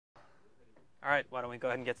All right, why don't we go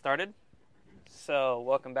ahead and get started? So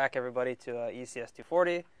welcome back, everybody, to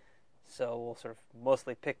ECS240. So we'll sort of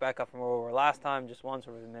mostly pick back up from where we were last time, just one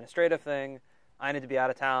sort of administrative thing. I need to be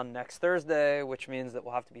out of town next Thursday, which means that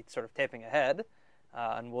we'll have to be sort of taping ahead.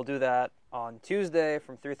 And we'll do that on Tuesday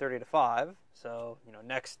from 3:30 to 5. So,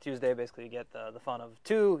 next Tuesday, basically, you get the fun of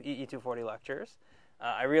two EE240 lectures.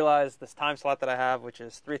 I realize this time slot that I have, which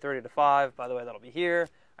is 3:30 to 5, by the way, that'll be here.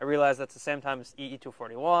 I realize that's the same time as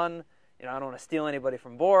EE241. I don't want to steal anybody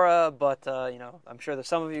from Bora, but, I'm sure there's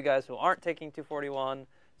some of you guys who aren't taking 241.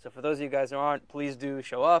 So for those of you guys who aren't, please do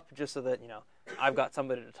show up, just so that, I've got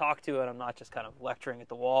somebody to talk to and I'm not just kind of lecturing at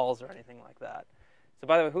the walls or anything like that. So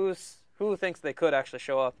by the way, who thinks they could actually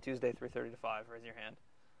show up Tuesday 3:30 to 5? Raise your hand.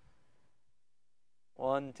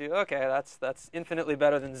 1, 2. Okay, that's infinitely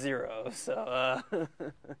better than 0. So,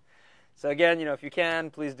 so again, if you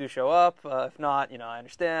can, please do show up. If not, I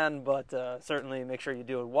understand, but certainly make sure you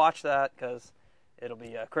do watch that because it'll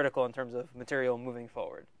be critical in terms of material moving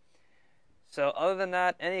forward. So other than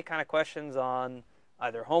that, any kind of questions on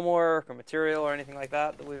either homework or material or anything like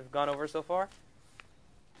that we've gone over so far?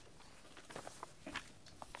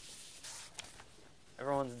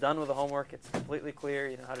 Everyone's done with the homework. It's completely clear.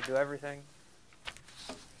 You know how to do everything.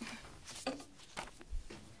 By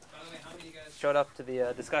the way, how many of you guys showed up to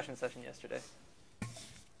the discussion session yesterday?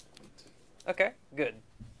 Okay, good.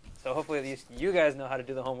 So hopefully at least you guys know how to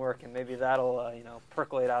do the homework, and maybe that'll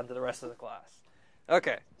percolate out into the rest of the class.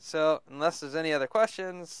 Okay, so unless there's any other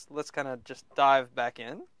questions, let's kind of just dive back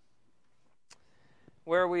in.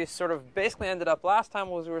 Where we sort of basically ended up last time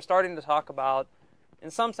was we were starting to talk about, in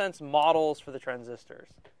some sense, models for the transistors.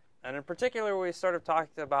 And in particular, we sort of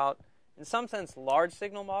talked about, in some sense, large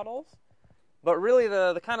signal models. But really,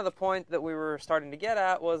 the kind of the point that we were starting to get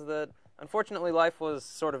at was that, unfortunately, life was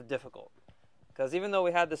sort of difficult. Because even though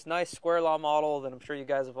we had this nice square law model that I'm sure you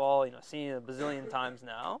guys have all seen a bazillion times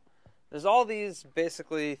now, there's all these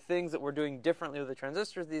basically things that we're doing differently with the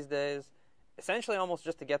transistors these days, essentially almost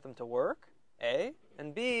just to get them to work, A,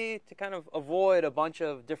 and B, to kind of avoid a bunch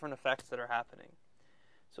of different effects that are happening.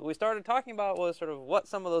 So what we started talking about was sort of what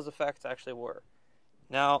some of those effects actually were.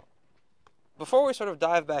 Now, before we sort of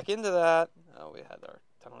dive back into that, we had our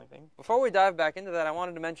tunneling thing. Before we dive back into that, I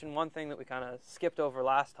wanted to mention one thing that we kind of skipped over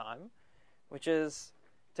last time, which is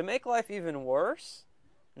to make life even worse,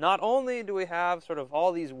 not only do we have sort of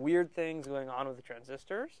all these weird things going on with the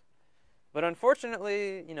transistors, but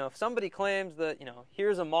unfortunately, if somebody claims that,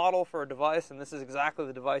 here's a model for a device and this is exactly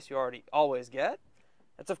the device you always get,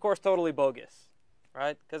 that's of course totally bogus,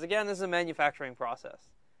 right? Because again, this is a manufacturing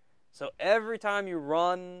process. So every time you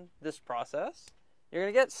run this process, you're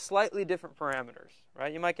going to get slightly different parameters,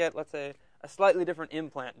 right? You might get, let's say, a slightly different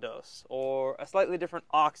implant dose, or a slightly different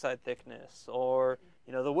oxide thickness, or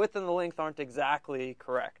the width and the length aren't exactly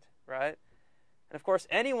correct, right? And of course,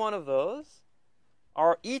 any one of those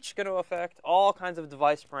are each going to affect all kinds of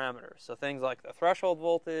device parameters. So things like the threshold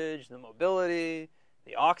voltage, the mobility,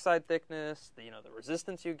 the oxide thickness, the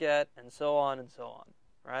resistance you get, and so on,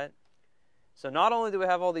 right? So not only do we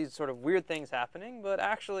have all these sort of weird things happening, but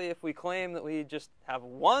actually if we claim that we just have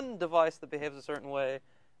one device that behaves a certain way,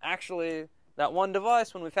 actually that one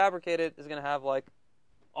device, when we fabricate it, is going to have like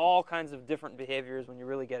all kinds of different behaviors when you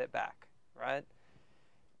really get it back, right?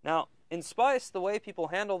 Now, in SPICE, the way people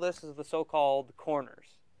handle this is the so-called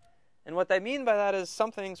corners. And what they mean by that is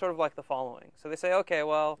something sort of like the following. So they say, okay,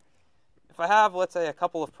 well, if I have, let's say, a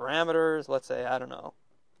couple of parameters, let's say, I don't know,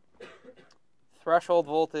 threshold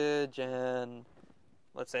voltage and,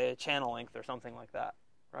 let's say, a channel length or something like that,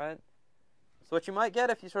 right? So what you might get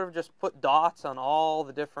if you sort of just put dots on all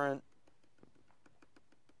the different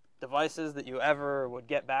devices that you ever would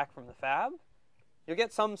get back from the fab, you'll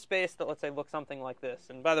get some space that, let's say, looks something like this.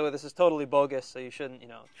 And by the way, this is totally bogus, so you shouldn't,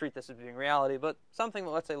 treat this as being reality, but something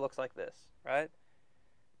that, let's say, looks like this, right?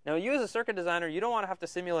 Now, you as a circuit designer, you don't want to have to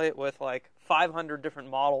simulate with, like, 500 different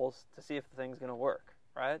models to see if the thing's going to work,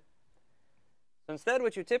 right? So instead,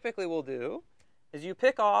 what you typically will do is you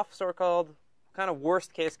pick off so-called kind of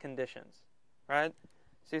worst-case conditions, right?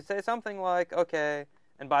 So you say something like, okay,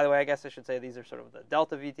 and by the way, I guess I should say these are sort of the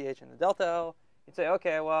delta VTH and the delta L. You'd say,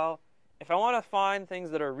 okay, well, if I want to find things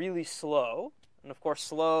that are really slow, and of course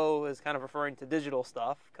slow is kind of referring to digital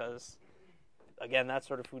stuff because, again, that's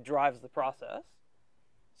sort of who drives the process.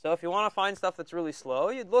 So if you want to find stuff that's really slow,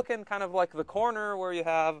 you'd look in kind of like the corner where you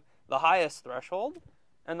have the highest threshold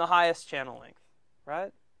and the highest channel length,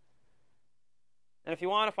 right? And if you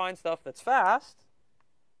want to find stuff that's fast,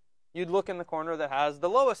 you'd look in the corner that has the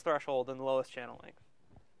lowest threshold and the lowest channel length.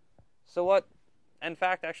 So what, in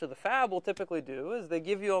fact, actually the fab will typically do is they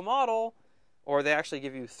give you a model, or they actually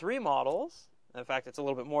give you 3 models In fact, it's a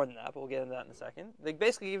little bit more than that, but we'll get into that in a second. They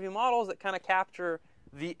basically give you models that kind of capture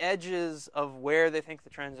the edges of where they think the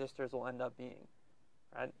transistors will end up being,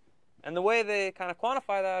 right? And the way they kind of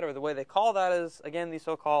quantify that, or the way they call that, is, again, these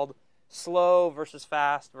so-called slow versus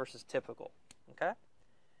fast versus typical, okay?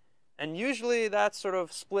 And usually that's sort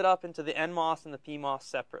of split up into the NMOS and the PMOS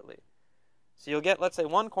separately. So you'll get, let's say,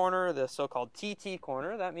 one corner, the so-called TT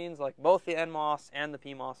corner. That means like both the NMOS and the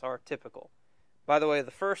PMOS are typical. By the way,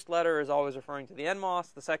 the first letter is always referring to the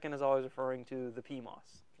NMOS. The second is always referring to the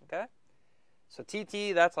PMOS, okay? So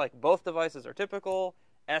TT, that's like both devices are typical.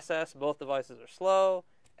 SS, both devices are slow.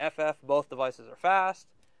 FF, both devices are fast.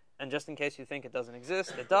 And just in case you think it doesn't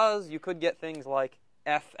exist, it does. You could get things like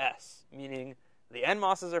FS, meaning the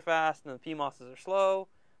NMOSs are fast and the PMOSs are slow.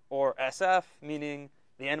 Or SF, meaning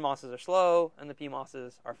the NMOSs are slow and the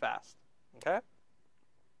PMOSs are fast, okay?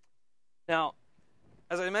 Now,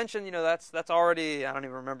 as I mentioned, that's already, I don't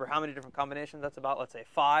even remember how many different combinations. That's about, let's say,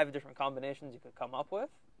 5 different combinations you could come up with,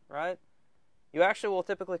 right? You actually will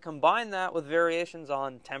typically combine that with variations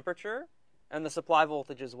on temperature and the supply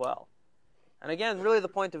voltage as well. And again, really the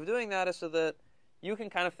point of doing that is so that you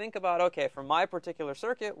can kind of think about, okay, for my particular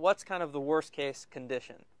circuit, what's kind of the worst case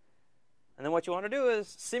condition? And then what you want to do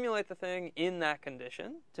is simulate the thing in that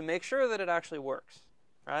condition to make sure that it actually works,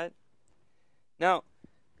 right? Now,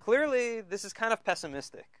 clearly, this is kind of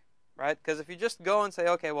pessimistic, right? Because if you just go and say,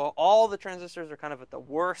 okay, well, all the transistors are kind of at the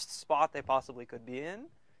worst spot they possibly could be in,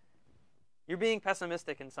 you're being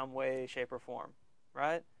pessimistic in some way, shape, or form,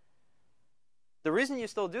 right? The reason you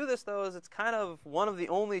still do this, though, is it's kind of one of the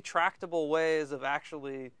only tractable ways of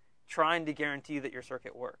actually trying to guarantee that your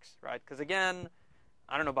circuit works, right? Because again,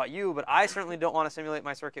 I don't know about you, but I certainly don't want to simulate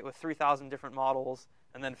my circuit with 3,000 different models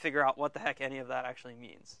and then figure out what the heck any of that actually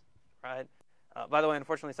means, right? By the way,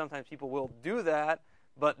 unfortunately, sometimes people will do that,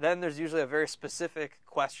 but then there's usually a very specific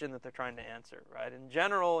question that they're trying to answer, right? In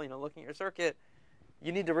general, looking at your circuit,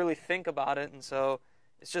 you need to really think about it, and so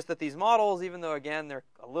it's just that these models, even though, again, they're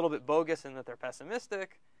a little bit bogus in that they're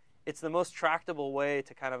pessimistic, it's the most tractable way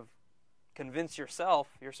to kind of convince yourself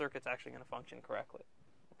your circuit's actually going to function correctly,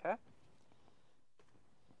 okay?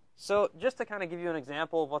 So just to kind of give you an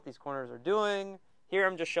example of what these corners are doing, here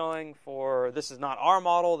I'm just showing this is not our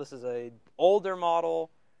model, this is an older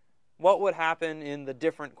model, what would happen in the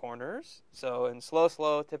different corners. So in slow,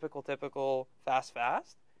 slow, typical, typical, fast,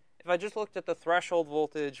 fast. If I just looked at the threshold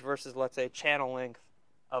voltage versus, let's say, channel length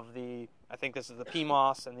of I think this is the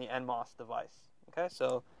PMOS and the NMOS device. Okay,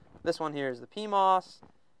 so this one here is the PMOS,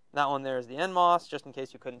 that one there is the NMOS, just in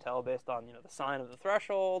case you couldn't tell based on, the sign of the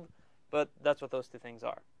threshold, but that's what those two things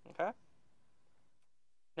are, okay?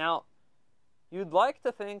 Now, you'd like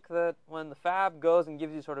to think that when the fab goes and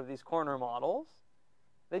gives you sort of these corner models,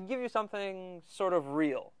 they'd give you something sort of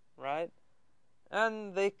real, right?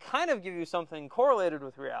 And they kind of give you something correlated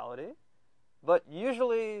with reality, but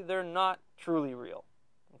usually they're not truly real,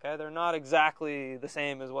 okay? They're not exactly the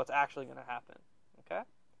same as what's actually going to happen, okay?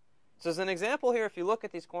 So as an example here, if you look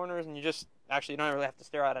at these corners and you don't really have to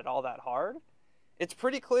stare at it all that hard, it's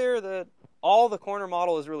pretty clear that all the corner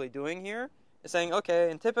model is really doing here is saying,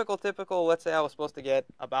 okay, in typical, let's say I was supposed to get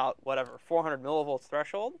about, 400 millivolts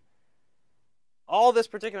threshold. All this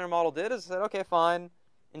particular model did is it said, okay, fine.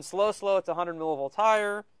 In slow, slow, it's 100 millivolts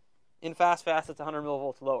higher. In fast, fast, it's 100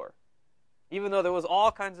 millivolts lower. Even though there was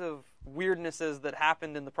all kinds of weirdnesses that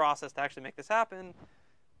happened in the process to actually make this happen,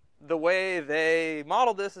 the way they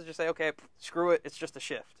modeled this is just say, okay, screw it, it's just a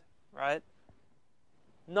shift, right?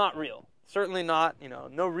 Not real. Certainly not,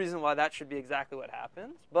 no reason why that should be exactly what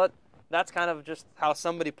happens, but that's kind of just how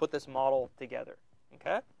somebody put this model together,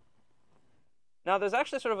 okay? Now, there's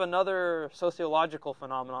actually sort of another sociological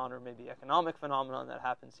phenomenon or maybe economic phenomenon that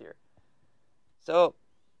happens here. So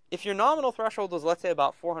if your nominal threshold was, let's say,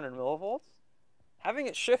 about 400 millivolts, having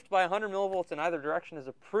it shift by 100 millivolts in either direction is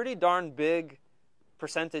a pretty darn big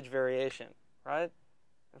percentage variation, right?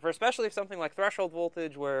 And for especially if something like threshold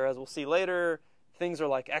voltage, where, as we'll see later, things are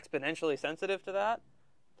like exponentially sensitive to that,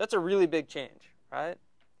 that's a really big change, right?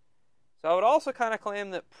 So I would also kind of claim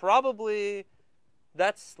that probably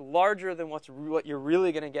that's larger than what you're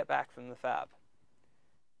really going to get back from the fab.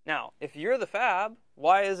 Now, if you're the fab,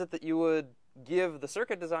 why is it that you would give the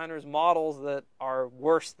circuit designers models that are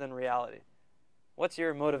worse than reality? What's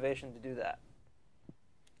your motivation to do that?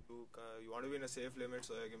 You want to be in a safe limit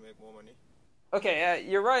so you can make more money. Okay,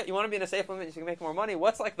 you're right. You want to be in a safe limit so you can make more money.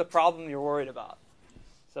 What's like the problem you're worried about?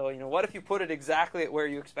 So, what if you put it exactly at where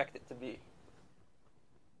you expect it to be?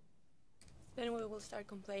 Then we will start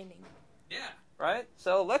complaining. Yeah. Right?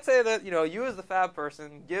 So let's say that, you as the fab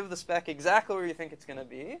person give the spec exactly where you think it's going to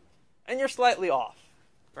be, and you're slightly off,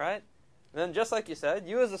 right? then just like you said,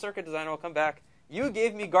 you as the circuit designer will come back, you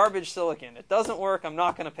gave me garbage silicon. It doesn't work. I'm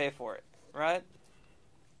not going to pay for it, right?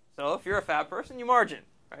 So if you're a fab person, you margin,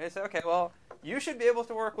 right? You say, okay, well, you should be able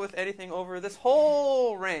to work with anything over this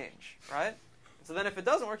whole range, right? So then if it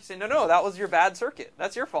doesn't work, you say, no, that was your bad circuit.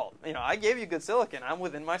 That's your fault. I gave you good silicon. I'm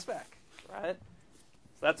within my spec, right?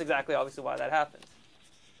 So that's exactly obviously why that happens.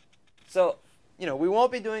 So, we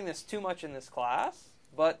won't be doing this too much in this class,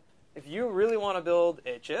 but if you really want to build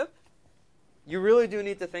a chip, you really do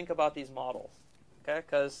need to think about these models, okay?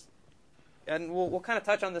 And we'll kind of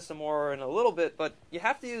touch on this some more in a little bit, but you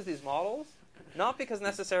have to use these models, not because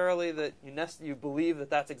necessarily that you believe that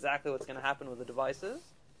that's exactly what's going to happen with the devices,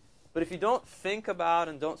 but if you don't think about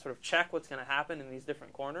and don't sort of check what's going to happen in these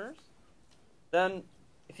different corners, then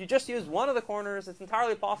if you just use one of the corners, it's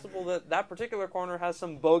entirely possible that that particular corner has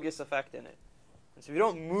some bogus effect in it. And so if you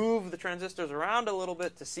don't move the transistors around a little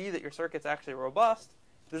bit to see that your circuit's actually robust,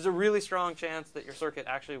 there's a really strong chance that your circuit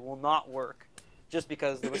actually will not work just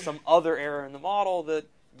because there was some other error in the model that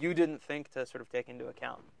you didn't think to sort of take into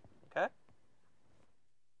account. Okay?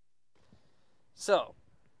 So,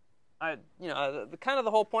 the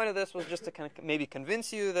whole point of this was just to kind of maybe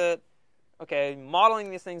convince you that, okay, modeling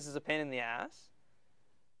these things is a pain in the ass.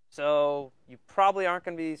 So you probably aren't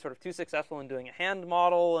going to be sort of too successful in doing a hand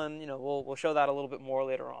model, and we'll show that a little bit more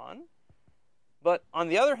later on. But on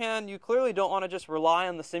the other hand, you clearly don't want to just rely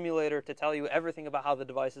on the simulator to tell you everything about how the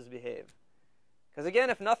devices behave. Because again,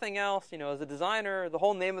 if nothing else, as a designer, the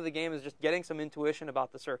whole name of the game is just getting some intuition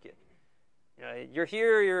about the circuit. You're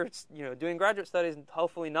here, you're doing graduate studies, and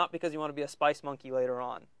hopefully not because you want to be a spice monkey later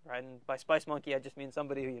on, right? And by spice monkey, I just mean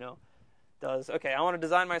somebody who does, okay, I want to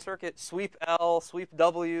design my circuit, sweep L, sweep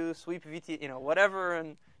W, sweep VT, whatever,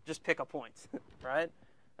 and just pick a point, right?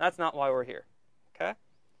 That's not why we're here, okay?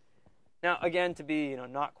 Now, again, to be,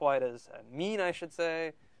 not quite as mean, I should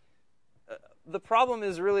say, the problem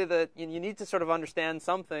is really that you need to sort of understand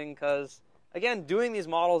something because, again, doing these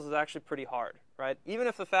models is actually pretty hard, right? Even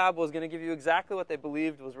if the fab was going to give you exactly what they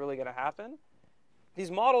believed was really going to happen, these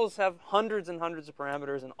models have hundreds and hundreds of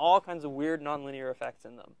parameters and all kinds of weird nonlinear effects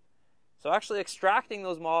in them. So actually extracting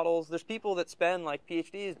those models, there's people that spend like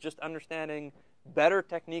PhDs just understanding better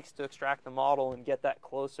techniques to extract the model and get that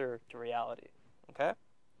closer to reality, okay?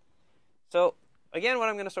 So again, what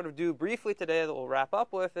I'm going to sort of do briefly today that we'll wrap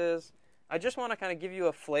up with is I just want to kind of give you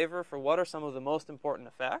a flavor for what are some of the most important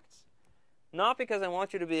effects. Not because I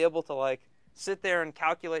want you to be able to sit there and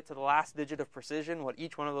calculate to the last digit of precision what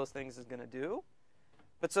each one of those things is going to do,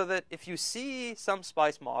 but so that if you see some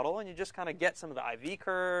SPICE model and you just kind of get some of the IV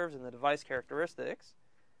curves and the device characteristics,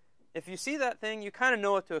 if you see that thing, you kind of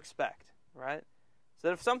know what to expect, right? So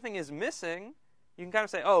that if something is missing, you can kind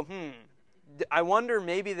of say, oh, I wonder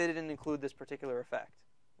maybe they didn't include this particular effect,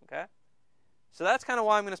 okay? So that's kind of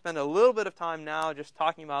why I'm going to spend a little bit of time now just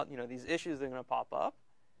talking about, these issues that are going to pop up,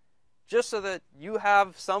 just so that you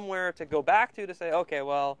have somewhere to go back to say, okay,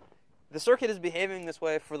 well, the circuit is behaving this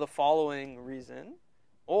way for the following reason,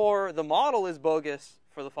 or the model is bogus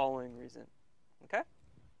for the following reason, okay?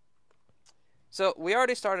 So we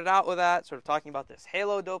already started out with that, sort of talking about this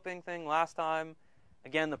halo doping thing last time.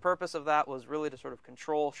 Again, the purpose of that was really to sort of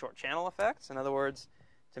control short channel effects. In other words,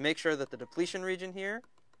 to make sure that the depletion region here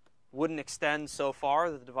wouldn't extend so far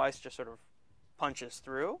that the device just sort of punches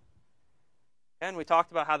through. And we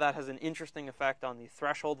talked about how that has an interesting effect on the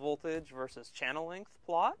threshold voltage versus channel length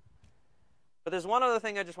plot. But there's one other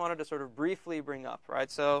thing I just wanted to sort of briefly bring up,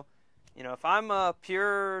 right? So, if I'm a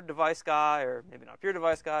pure device guy, or maybe not pure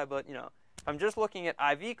device guy, but, if I'm just looking at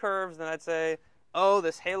IV curves, then I'd say, oh,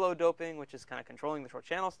 this halo doping, which is kind of controlling the short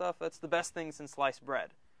channel stuff, that's the best thing since sliced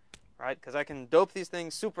bread, right? Because I can dope these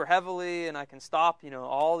things super heavily, and I can stop,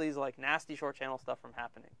 all these nasty short channel stuff from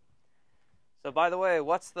happening. So by the way,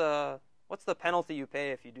 what's the penalty you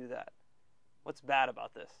pay if you do that? What's bad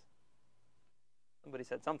about this? Somebody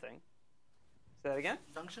said something. Say that again?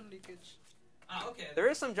 Junction leakage. Okay. There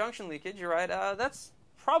is some junction leakage. You're right. That's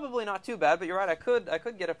probably not too bad, but you're right. I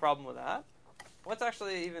could get a problem with that. What's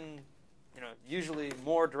actually even, usually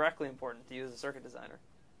more directly important to you as a circuit designer?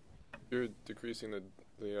 You're decreasing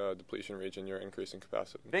the depletion region. You're increasing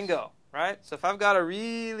capacitance. Bingo. Right. So if I've got a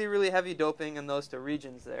really, really heavy doping in those two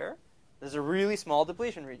regions there's a really small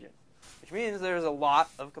depletion region, which means there's a lot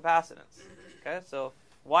of capacitance. Okay. So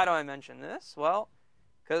why do I mention this? Well,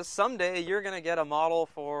 because someday you're going to get a model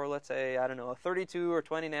for, let's say, I don't know, a 32 or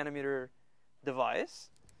 20 nanometer device,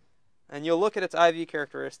 and you'll look at its IV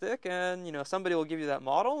characteristic, and somebody will give you that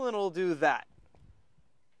model, and it'll do that,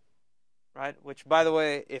 right? Which, by the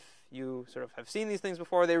way, if you sort of have seen these things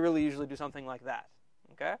before, they really usually do something like that.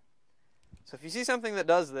 Okay, so if you see something that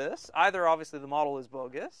does this, either obviously the model is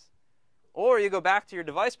bogus, Or you go back to your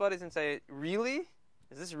device buddies and say, really?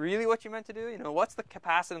 Is this really what you meant to do? You know, what's the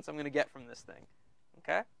capacitance I'm going to get from this thing?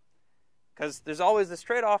 Okay? Because there's always this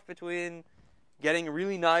trade-off between getting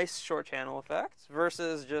really nice short channel effects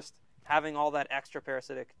versus just having all that extra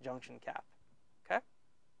parasitic junction cap. Okay?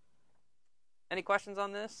 Any questions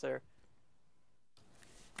on this? Or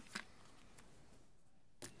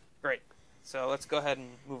great. So let's go ahead and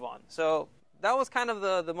move on. So that was kind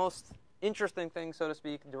of the most interesting thing, so to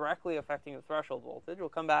speak, directly affecting the threshold voltage. We'll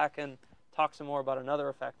come back and talk some more about another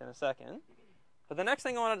effect in a second. But the next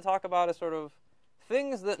thing I wanted to talk about is sort of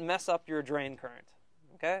things that mess up your drain current.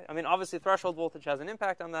 Okay? I mean, obviously threshold voltage has an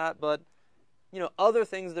impact on that, but you know, other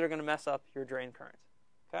things that are going to mess up your drain current.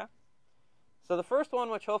 Okay? So the first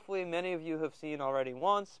one, which hopefully many of you have seen already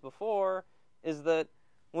once before, is that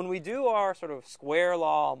when we do our sort of square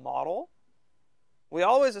law model, we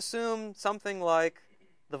always assume something like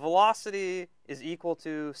the velocity is equal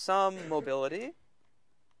to some mobility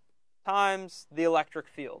times the electric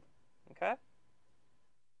field. Okay?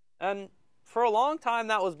 And for a long time,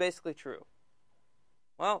 that was basically true.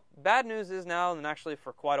 Well, bad news is now, and actually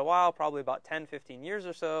for quite a while, probably about 10, 15 years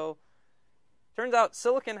or so, turns out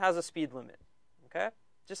silicon has a speed limit. Okay?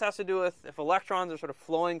 Just has to do with if electrons are sort of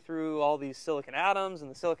flowing through all these silicon atoms, and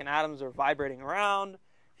the silicon atoms are vibrating around.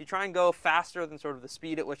 If you try and go faster than sort of the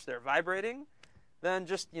speed at which they're vibrating, then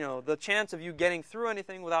just, you know, the chance of you getting through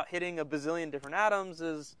anything without hitting a bazillion different atoms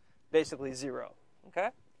is basically zero. Okay?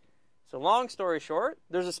 So long story short,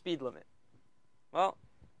 there's a speed limit. Well,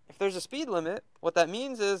 if there's a speed limit, what that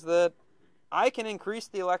means is that I can increase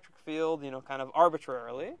the electric field, you know, kind of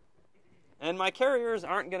arbitrarily, and my carriers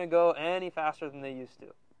aren't going to go any faster than they used to,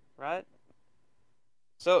 right?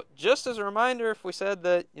 So just as a reminder, if we said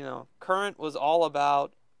that, you know, current was all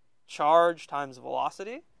about charge times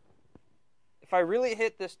velocity, if I really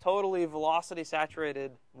hit this totally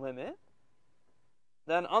velocity-saturated limit,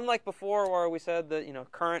 then unlike before where we said that, you know,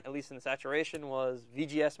 current, at least in the saturation, was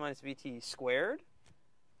VGS minus VT squared,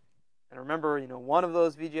 and remember, you know, one of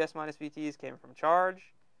those VGS minus VTs came from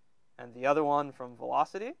charge, and the other one from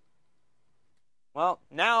velocity. Well,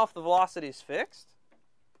 now if the velocity is fixed,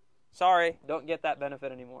 sorry, don't get that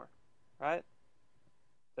benefit anymore, right?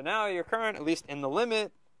 So now your current, at least in the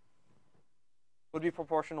limit, would be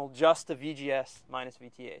proportional just to VGS minus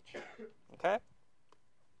VTH, okay?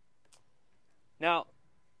 Now,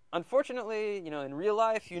 unfortunately, you know, in real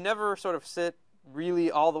life, you never sort of sit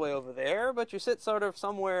really all the way over there, but you sit sort of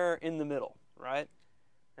somewhere in the middle, right?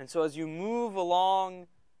 And so as you move along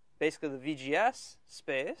basically the VGS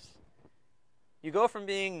space, you go from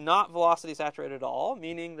being not velocity saturated at all,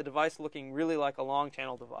 meaning the device looking really like a long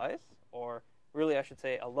channel device, or really I should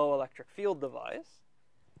say a low electric field device,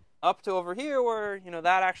 up to over here where, you know,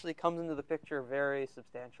 that actually comes into the picture very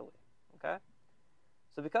substantially, okay?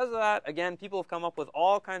 So because of that, again, people have come up with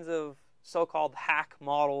all kinds of so-called hack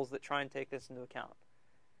models that try and take this into account.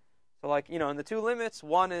 So like, you know, in the two limits,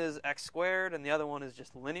 one is x squared and the other one is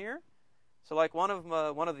just linear. So like one of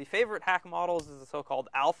the favorite hack models is the so-called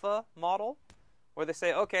alpha model, where they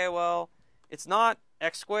say, okay, well, it's not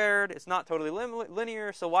x squared, it's not totally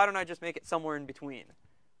linear, so why don't I just make it somewhere in between?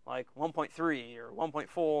 Like 1.3 or 1.4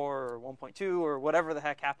 or 1.2 or whatever the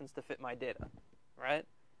heck happens to fit my data, right?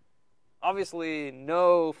 Obviously,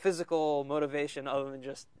 no physical motivation other than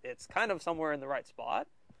just it's kind of somewhere in the right spot.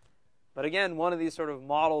 But again, one of these sort of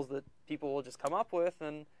models that people will just come up with,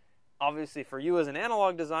 and obviously for you as an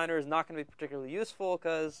analog designer is not going to be particularly useful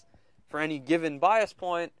because for any given bias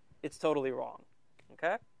point, it's totally wrong.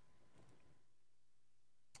 Okay?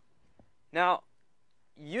 Now,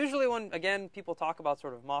 usually when, again, people talk about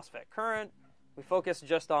sort of MOSFET current, we focus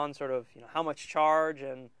just on sort of, you know, how much charge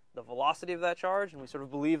and the velocity of that charge, and we sort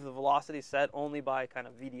of believe the velocity is set only by kind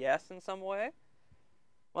of VDS in some way.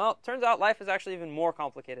 Well, it turns out life is actually even more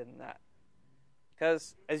complicated than that.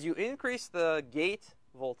 Because as you increase the gate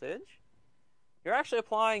voltage, you're actually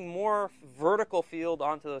applying more vertical field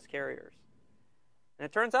onto those carriers. And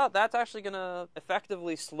it turns out that's actually going to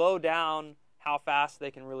effectively slow down how fast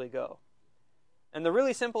they can really go. And the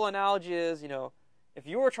really simple analogy is, you know, if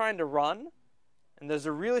you were trying to run, and there's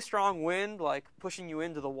a really strong wind, like pushing you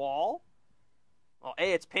into the wall, well,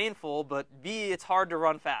 A, it's painful, but B, it's hard to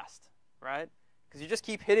run fast, right? Because you just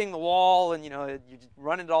keep hitting the wall, and, you know, you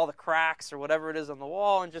run into all the cracks or whatever it is on the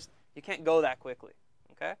wall, and just, you can't go that quickly,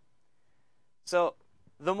 okay? So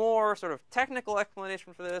the more sort of technical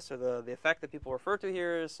explanation for this, or the effect that people refer to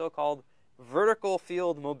here, is so-called vertical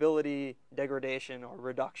field mobility degradation or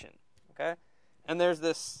reduction, okay? And there's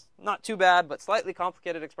this not too bad, but slightly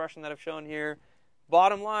complicated expression that I've shown here.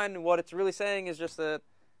 Bottom line, what it's really saying is just that,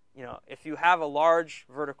 you know, if you have a large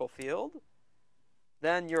vertical field,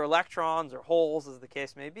 then your electrons or holes, as the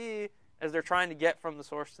case may be, as they're trying to get from the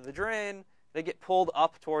source to the drain, they get pulled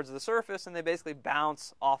up towards the surface and they basically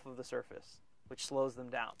bounce off of the surface, which slows them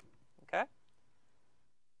down. Okay?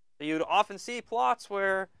 So you'd often see plots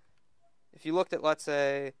where if you looked at, let's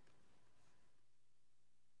say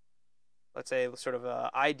sort of a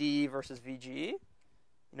ID versus VG,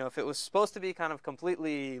 if it was supposed to be kind of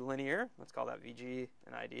completely linear, let's call that VG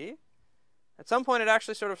and ID, at some point it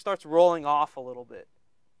actually sort of starts rolling off a little bit.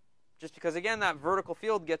 Just because, again, that vertical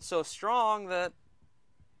field gets so strong that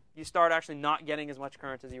you start actually not getting as much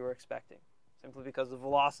current as you were expecting, simply because the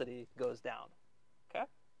velocity goes down. Okay?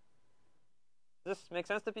 Does this make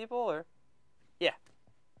sense to people, or? Yeah.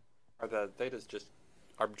 Are the thetas just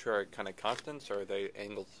arbitrary kind of constants, or are they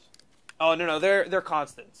angles? Oh, no, they're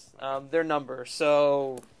constants. They're numbers.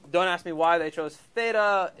 So don't ask me why they chose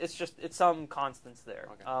theta. It's some constants there.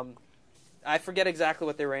 Okay. I forget exactly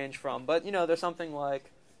what they range from, but there's something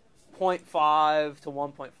like 0.5 to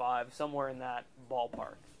 1.5, somewhere in that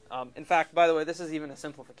ballpark. In fact, by the way, this is even a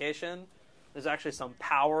simplification. There's actually some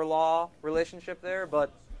power law relationship there,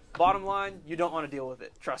 but bottom line, you don't want to deal with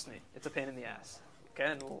it. Trust me, it's a pain in the ass.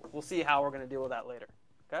 Okay, and we'll see how we're going to deal with that later.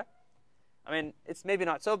 Okay? I mean, it's maybe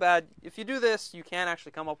not so bad. If you do this, you can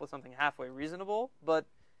actually come up with something halfway reasonable, but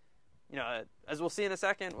as we'll see in a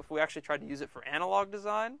second, if we actually tried to use it for analog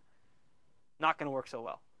design, not going to work so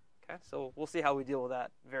well. Okay, so we'll see how we deal with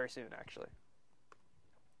that very soon, actually.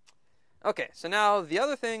 Okay, so now the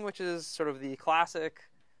other thing, which is sort of the classic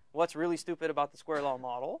what's really stupid about the square law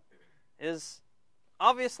model, is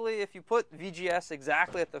obviously if you put VGS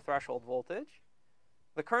exactly at the threshold voltage,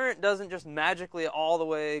 the current doesn't just magically all the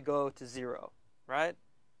way go to 0, right?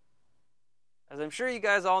 As I'm sure you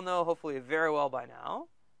guys all know, hopefully very well by now,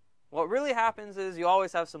 what really happens is you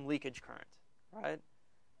always have some leakage current, right?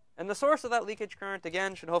 And the source of that leakage current,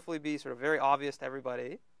 again, should hopefully be sort of very obvious to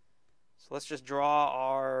everybody. So let's just draw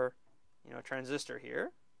our transistor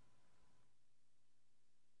here.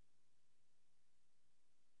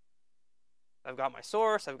 I've got my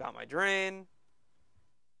source, I've got my drain.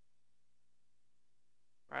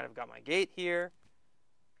 Right, I've got my gate here.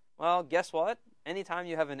 Well, guess what? Anytime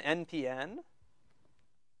you have an NPN,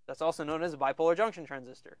 that's also known as a bipolar junction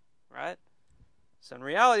transistor, right? So in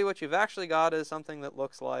reality, what you've actually got is something that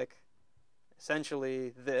looks like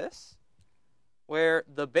essentially this, where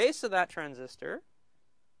the base of that transistor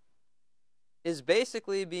is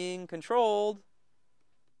basically being controlled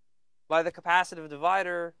by the capacitive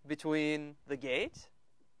divider between the gate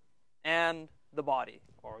and the body,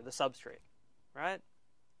 or the substrate, right?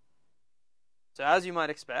 So as you might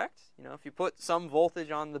expect, if you put some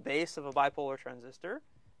voltage on the base of a bipolar transistor,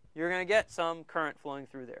 you're going to get some current flowing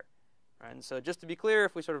through there. Right? And so just to be clear,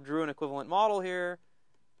 if we sort of drew an equivalent model here,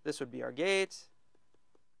 this would be our gate.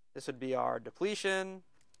 This would be our depletion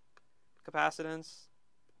capacitance.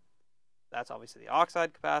 That's obviously the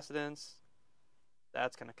oxide capacitance.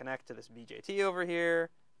 That's going to connect to this BJT over here,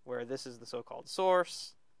 where this is the so-called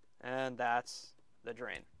source, and that's the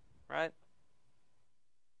drain, right?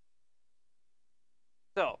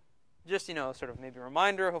 So, just, sort of maybe a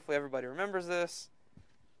reminder, hopefully everybody remembers this.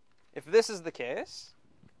 If this is the case,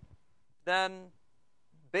 then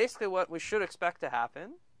basically what we should expect to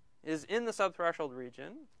happen is in the subthreshold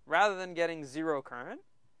region, rather than getting 0 current,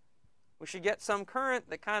 we should get some current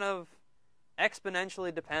that kind of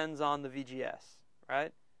exponentially depends on the VGS,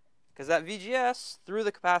 right? Because that VGS, through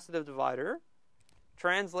the capacitive divider,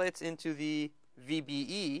 translates into the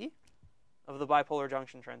VBE of the bipolar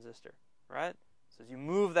junction transistor, right? So as you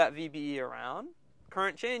move that VBE around,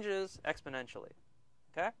 current changes exponentially,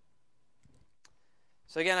 okay?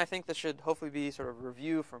 So again, I think this should hopefully be sort of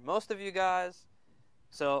review for most of you guys.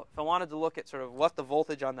 So if I wanted to look at sort of what the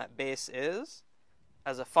voltage on that base is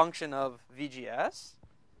as a function of VGS,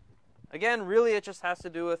 again, really it just has to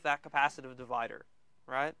do with that capacitive divider,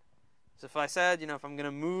 right? So if I said, if I'm going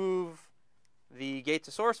to move the gate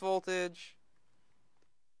to source voltage,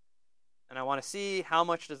 and I want to see how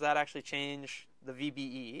much does that actually change the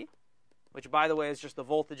VBE, which, by the way, is just the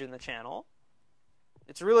voltage in the channel,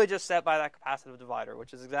 it's really just set by that capacitive divider,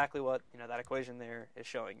 which is exactly what that equation there is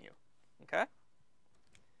showing you. Okay?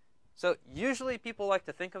 So usually people like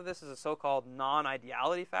to think of this as a so-called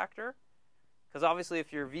non-ideality factor, because obviously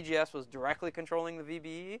if your VGS was directly controlling the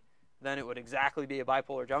VBE, then it would exactly be a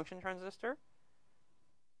bipolar junction transistor.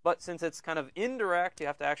 But since it's kind of indirect, you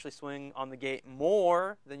have to actually swing on the gate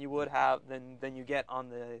more than you would have than you get on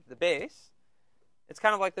the base. It's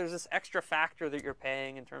kind of like there's this extra factor that you're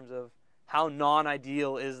paying in terms of how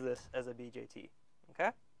non-ideal is this as a BJT.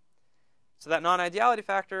 Okay? So that non-ideality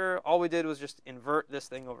factor, all we did was just invert this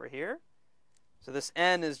thing over here. So this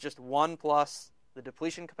n is just 1 plus the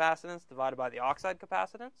depletion capacitance divided by the oxide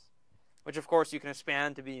capacitance, which of course you can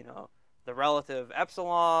expand to be, the relative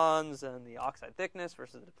epsilons and the oxide thickness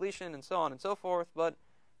versus the depletion and so on and so forth. But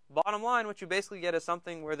bottom line, what you basically get is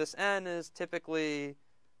something where this n is typically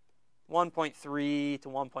 1.3 to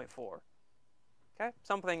 1.4. Okay,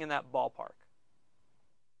 something in that ballpark.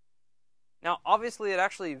 Now, obviously, it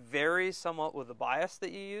actually varies somewhat with the bias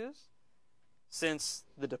that you use, since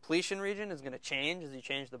the depletion region is going to change as you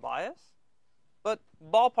change the bias. But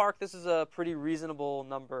ballpark, this is a pretty reasonable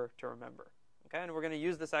number to remember. Okay, and we're going to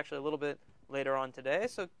use this actually a little bit later on today,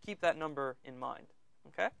 so keep that number in mind.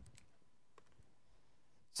 Okay?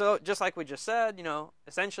 So just like we just said,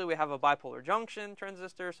 essentially we have a bipolar junction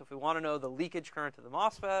transistor, so if we want to know the leakage current of the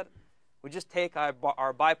MOSFET, we just take our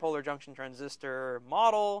bipolar junction transistor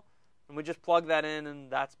model, and we just plug that in, and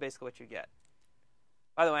that's basically what you get.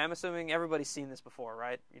 By the way, I'm assuming everybody's seen this before,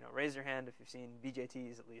 right? Raise your hand if you've seen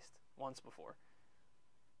BJTs at least once before.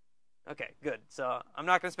 Okay, good. So I'm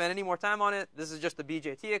not going to spend any more time on it. This is just the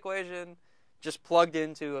BJT equation, just plugged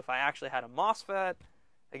into if I actually had a MOSFET.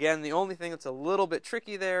 Again, the only thing that's a little bit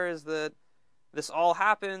tricky there is that this all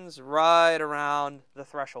happens right around the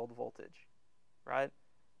threshold voltage, right?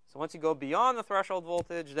 So once you go beyond the threshold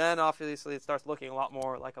voltage, then obviously it starts looking a lot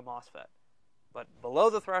more like a MOSFET. But below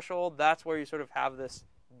the threshold, that's where you sort of have this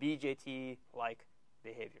BJT-like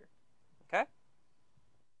behavior, okay?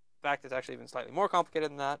 In fact, it's actually even slightly more complicated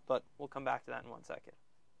than that, but we'll come back to that in 1 second.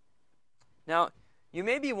 Now, you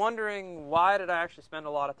may be wondering, why did I actually spend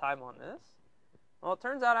a lot of time on this? Well, it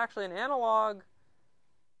turns out actually an analog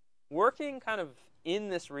working kind of in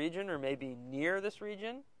this region, or maybe near this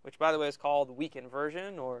region, which by the way is called weak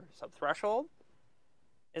inversion or subthreshold,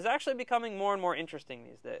 is actually becoming more and more interesting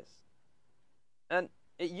these days. And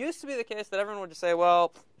it used to be the case that everyone would just say,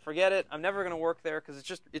 well, forget it, I'm never going to work there because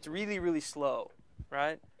it's really, really slow,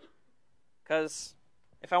 right? Because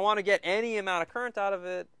if I want to get any amount of current out of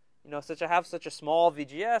it, I have such a small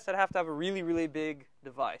VGS, I'd have to have a really, really big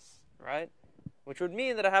device, right? Which would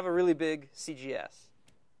mean that I have a really big CGS.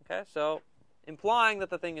 Okay, so implying that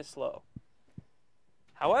the thing is slow.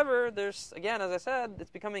 However, there's, again, as I said,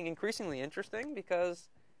 it's becoming increasingly interesting because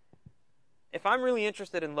if I'm really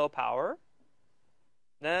interested in low power,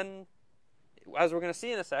 then, as we're going to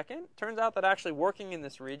see in a second, it turns out that actually working in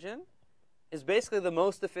this region is basically the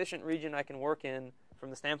most efficient region I can work in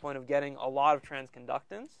from the standpoint of getting a lot of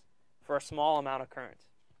transconductance for a small amount of current.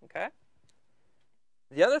 Okay?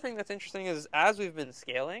 The other thing that's interesting is, as we've been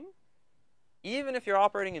scaling, even if you're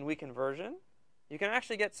operating in weak inversion, you can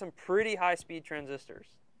actually get some pretty high-speed transistors,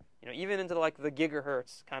 even into like the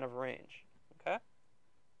gigahertz kind of range. Okay?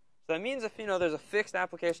 So that means if there's a fixed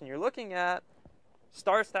application you're looking at,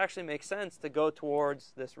 starts to actually make sense to go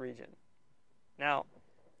towards this region. Now,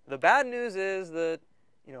 the bad news is that,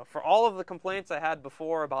 for all of the complaints I had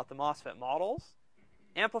before about the MOSFET models,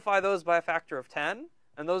 amplify those by a factor of 10,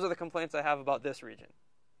 and those are the complaints I have about this region.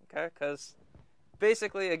 Okay? Because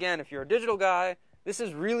basically, again, if you're a digital guy, this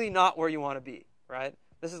is really not where you want to be, right?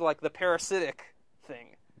 This is like the parasitic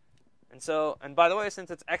thing. And by the way, since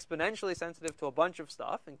it's exponentially sensitive to a bunch of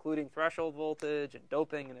stuff, including threshold voltage and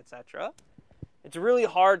doping and etc., it's really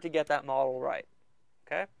hard to get that model right.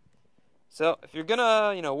 Okay? So if you're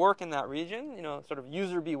gonna, work in that region, sort of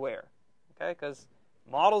user beware. Okay? Because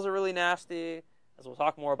models are really nasty. As we'll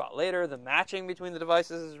talk more about later, the matching between the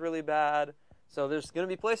devices is really bad. So there's going to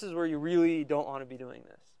be places where you really don't want to be doing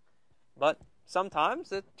this. But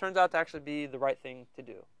sometimes it turns out to actually be the right thing to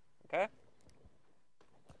do. Okay?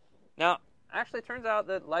 Now, actually it turns out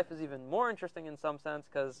that life is even more interesting in some sense,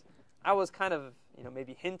 because I was kind of,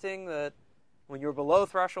 maybe hinting that when you were below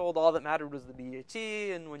threshold, all that mattered was the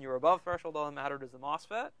BJT, and when you were above threshold, all that mattered was the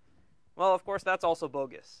MOSFET. Well, of course, that's also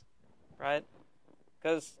bogus, right?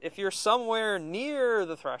 Because if you're somewhere near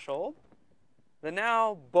the threshold, then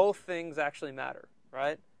now both things actually matter,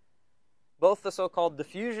 right? Both the so-called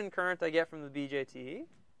diffusion current I get from the BJT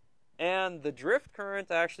and the drift current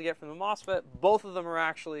I actually get from the MOSFET, both of them are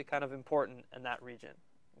actually kind of important in that region,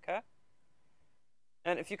 okay?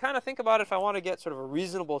 And if you kind of think about it, if I want to get sort of a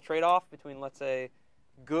reasonable trade-off between, let's say,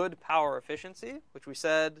 good power efficiency, which we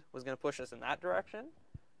said was going to push us in that direction,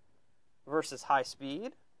 versus high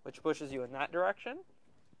speed, which pushes you in that direction,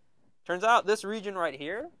 turns out this region right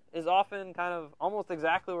here is often kind of almost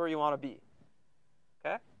exactly where you want to be.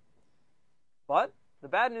 Okay? But the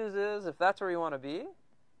bad news is, if that's where you want to be,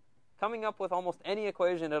 coming up with almost any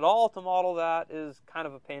equation at all to model that is kind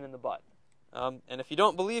of a pain in the butt. And if you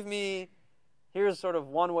don't believe me, here's sort of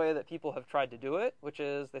one way that people have tried to do it, which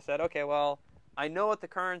is they said, okay, well, I know what the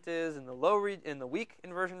current is in the in the weak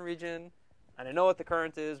inversion region, and I know what the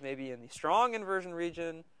current is maybe in the strong inversion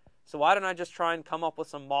region. So why don't I just try and come up with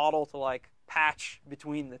some model to like patch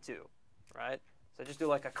between the two, right? So just do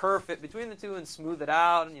like a curve fit between the two and smooth it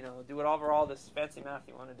out, and do whatever all this fancy math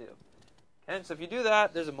you want to do. Okay, so if you do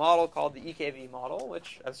that, there's a model called the EKV model,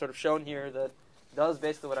 which I've sort of shown here that does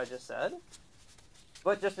basically what I just said.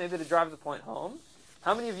 But just maybe to drive the point home,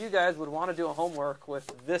 how many of you guys would want to do a homework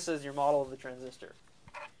with this as your model of the transistor?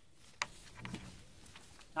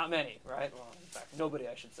 Not many, right? Well, in fact, nobody,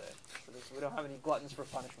 I should say. So we don't have any gluttons for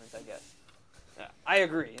punishment, I guess. Yeah, I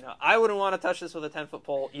agree. I wouldn't want to touch this with a 10-foot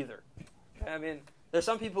pole either. I mean, there's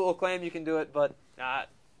some people who will claim you can do it, but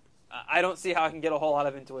I don't see how I can get a whole lot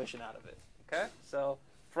of intuition out of it. Okay, so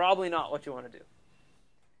probably not what you want to do.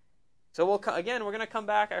 So we're going to come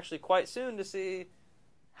back actually quite soon to see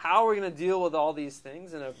how we're going to deal with all these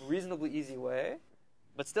things in a reasonably easy way,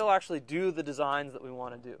 but still actually do the designs that we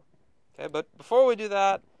want to do. Okay, but before we do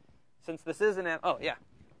that, since this is oh yeah.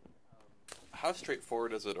 How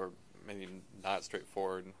straightforward is it, or maybe not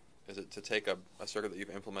straightforward, is it to take a circuit that you've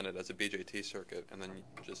implemented as a BJT circuit and then you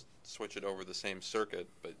just switch it over the same circuit,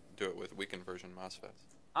 but do it with weakened version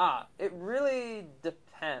MOSFETs? It really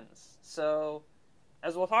depends. So,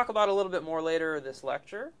 as we'll talk about a little bit more later this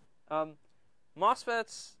lecture,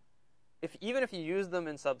 MOSFETs, even if you use them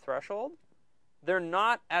in subthreshold, they're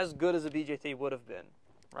not as good as a BJT would have been,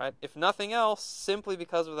 right? If nothing else, simply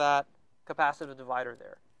because of that capacitive divider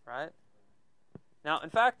there, right? Now, in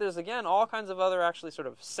fact, there's, again, all kinds of other actually sort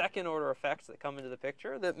of second-order effects that come into the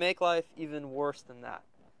picture that make life even worse than that.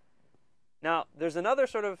 Now, there's another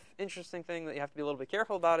sort of interesting thing that you have to be a little bit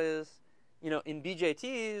careful about is, in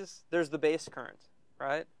BJTs, there's the base current,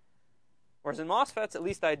 right? Whereas in MOSFETs, at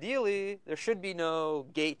least ideally, there should be no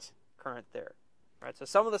gate current there, right? So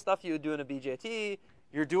some of the stuff you would do in a BJT,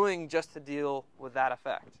 you're doing just to deal with that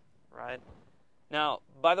effect, right? Now,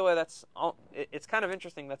 by the way, it's kind of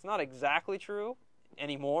interesting. That's not exactly true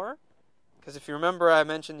anymore, because if you remember, I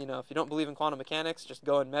mentioned, if you don't believe in quantum mechanics, just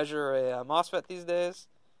go and measure a MOSFET these days,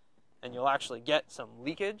 and you'll actually get some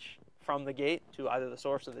leakage from the gate to either the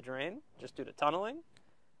source or the drain, just due to tunneling.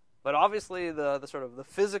 But obviously, the sort of the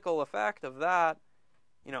physical effect of that,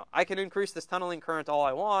 I can increase this tunneling current all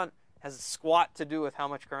I want, has squat to do with how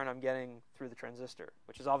much current I'm getting through the transistor,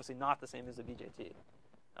 which is obviously not the same as a BJT.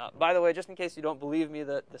 By the way, just in case you don't believe me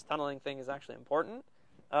that this tunneling thing is actually important,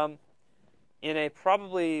 in a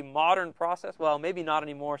probably modern process, well, maybe not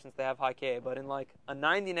anymore since they have high K, but in like a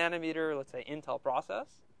 90 nanometer, let's say, Intel process,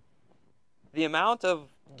 the amount of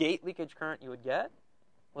gate leakage current you would get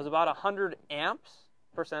was about 100 amps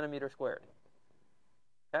per centimeter squared.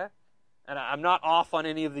 Okay? And I'm not off on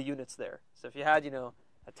any of the units there. So if you had, a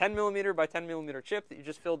 10 millimeter by 10 millimeter chip that you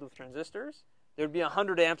just filled with transistors, there would be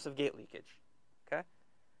 100 amps of gate leakage. Okay?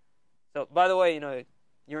 So, by the way,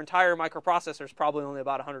 your entire microprocessor is probably only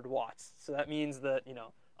about 100 watts. So that means that,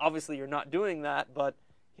 obviously you're not doing that, but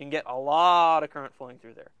you can get a lot of current flowing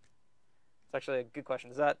through there. It's actually a good question.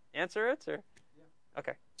 Does that answer it? Or? Yeah.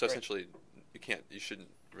 Okay. So great. Essentially, you shouldn't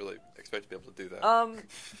really expect to be able to do that.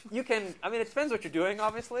 You can, it depends what you're doing,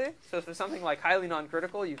 obviously. So if there's something like highly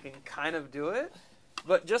non-critical, you can kind of do it.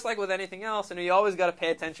 But just like with anything else, you always got to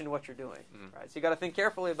pay attention to what you're doing, right? So you got to think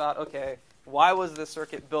carefully about, okay, why was this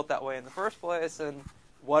circuit built that way in the first place, and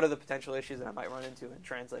what are the potential issues that I might run into in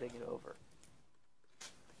translating it over?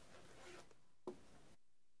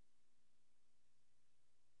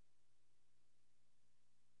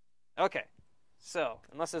 Okay, so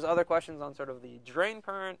unless there's other questions on sort of the drain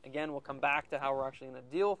current, again, we'll come back to how we're actually going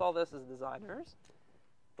to deal with all this as designers.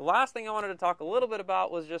 The last thing I wanted to talk a little bit about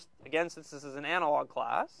was just, again, since this is an analog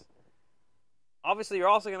class, obviously you're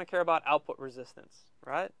also going to care about output resistance,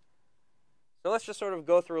 right? So let's just sort of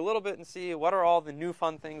go through a little bit and see what are all the new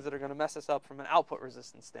fun things that are going to mess us up from an output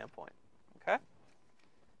resistance standpoint, okay?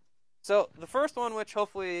 So the first one, which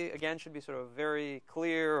hopefully, again, should be sort of very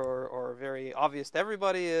clear or very obvious to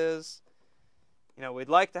everybody is, we'd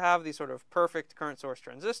like to have these sort of perfect current source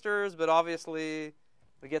transistors, but obviously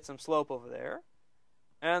we get some slope over there.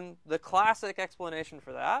 And the classic explanation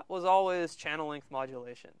for that was always channel length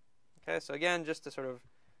modulation. Okay, so again, just to sort of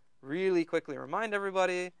really quickly remind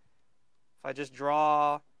everybody, if I just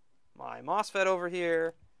draw my MOSFET over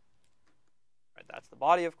here, right, that's the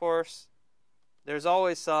body, of course, there's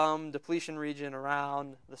always some depletion region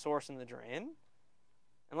around the source and the drain.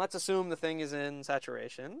 And let's assume the thing is in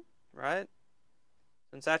saturation, right?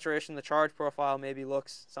 In saturation, the charge profile maybe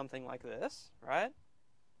looks something like this, right?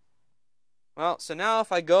 Well, so now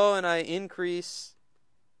if I go and I increase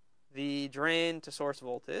the drain to source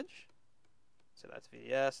voltage, so that's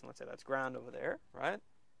VDS, and let's say that's ground over there, right?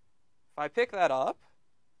 If I pick that up,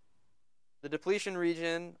 the depletion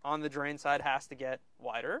region on the drain side has to get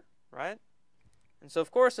wider, right? And so,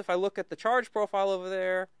 of course, if I look at the charge profile over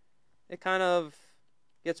there, it kind of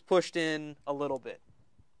gets pushed in a little bit,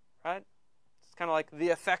 right? It's kind of like the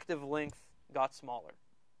effective length got smaller,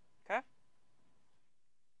 okay?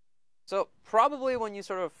 So probably when you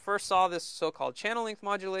sort of first saw this so-called channel length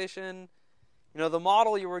modulation, the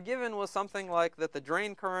model you were given was something like that the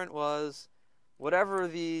drain current was whatever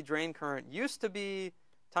the drain current used to be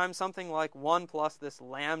times something like 1 plus this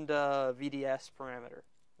lambda VDS parameter.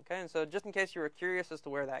 Okay, and so just in case you were curious as to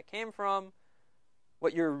where that came from,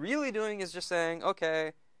 what you're really doing is just saying,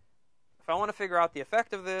 okay, if I want to figure out the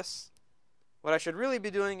effect of this, what I should really be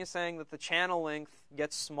doing is saying that the channel length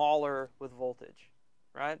gets smaller with voltage,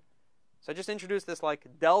 right? So I just introduced this like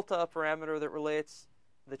delta parameter that relates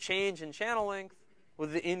the change in channel length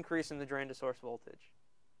with the increase in the drain to source voltage.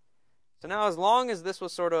 So now as long as this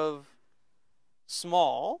was sort of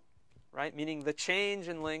small, right, meaning the change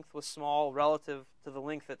in length was small relative to the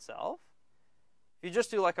length itself, if you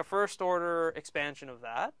just do like a first order expansion of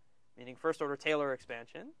that, meaning first order Taylor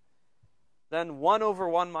expansion, then 1 over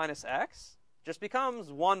 1 minus x just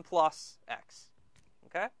becomes 1 plus x,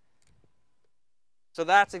 okay? So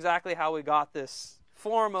that's exactly how we got this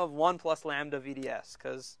form of 1 plus lambda VDS,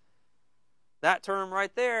 because that term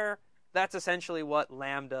right there, that's essentially what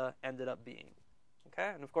lambda ended up being,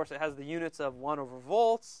 okay? And of course it has the units of 1 over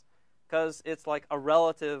volts, because it's like a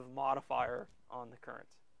relative modifier on the current,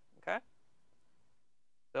 okay?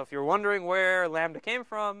 So if you're wondering where lambda came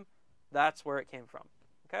from, that's where it came from,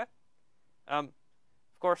 okay? Of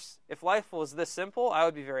course, if life was this simple, I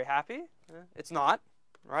would be very happy. It's not,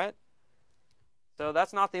 right? So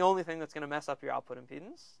that's not the only thing that's going to mess up your output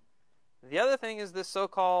impedance. The other thing is this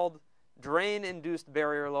so-called drain-induced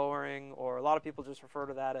barrier lowering, or a lot of people just refer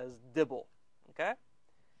to that as dibble, okay?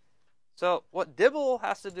 So what dibble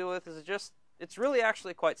has to do with is it's really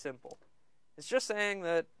actually quite simple. It's just saying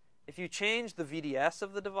that if you change the VDS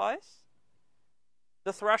of the device,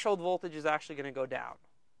 the threshold voltage is actually going to go down,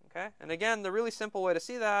 okay? And again, the really simple way to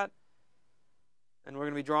see that, and we're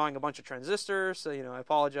going to be drawing a bunch of transistors, so, I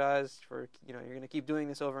apologize for, you're going to keep doing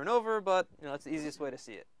this over and over, but, that's the easiest way to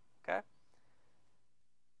see it, okay?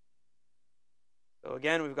 So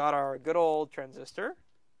again, we've got our good old transistor.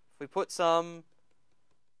 If we put some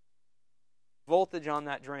voltage on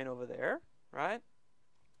that drain over there, right?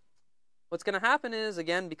 What's going to happen is,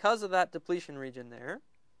 again, because of that depletion region there,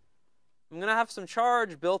 I'm going to have some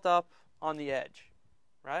charge built up on the edge,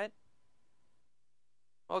 right?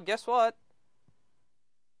 Well, guess what?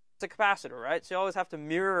 It's a capacitor, right? So you always have to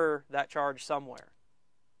mirror that charge somewhere.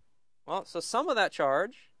 Well, so some of that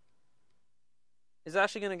charge is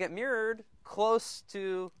actually going to get mirrored close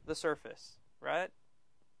to the surface, right?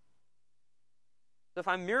 So if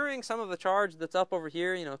I'm mirroring some of the charge that's up over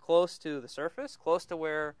here, close to the surface, close to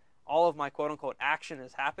where all of my quote-unquote action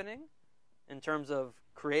is happening in terms of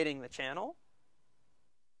creating the channel,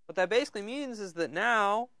 what that basically means is that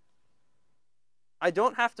now I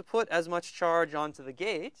don't have to put as much charge onto the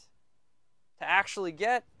gate to actually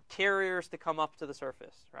get carriers to come up to the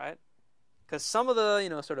surface, right? Because some of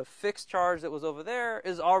the, sort of fixed charge that was over there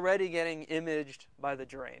is already getting imaged by the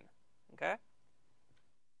drain, okay?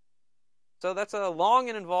 So that's a long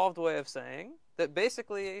and involved way of saying that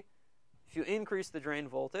basically, if you increase the drain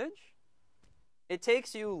voltage, it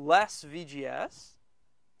takes you less VGS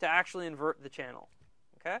to actually invert the channel,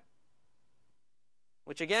 okay?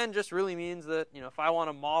 Which again just really means that, if I want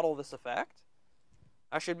to model this effect,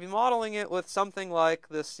 I should be modeling it with something like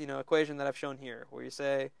this, equation that I've shown here, where you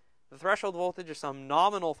say the threshold voltage is some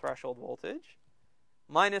nominal threshold voltage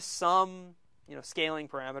minus some, scaling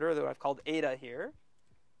parameter that I've called eta here,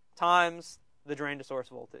 times the drain to source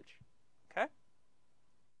voltage. Okay?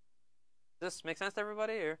 Does this make sense to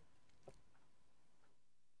everybody? Or?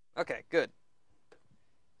 Okay, good.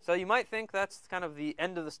 So you might think that's kind of the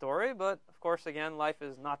end of the story, but of course, again, life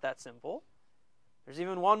is not that simple. There's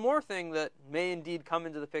even one more thing that may indeed come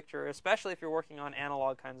into the picture, especially if you're working on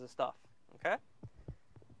analog kinds of stuff. Okay?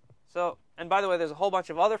 So, and by the way, there's a whole bunch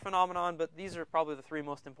of other phenomenon, but these are probably the three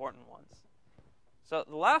most important ones. So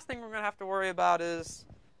the last thing we're going to have to worry about is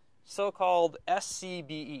so-called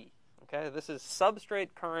SCBE. Okay, this is substrate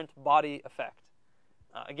current body effect.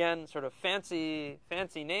 Again, sort of fancy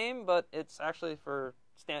name, but it's actually for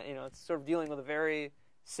it's sort of dealing with a very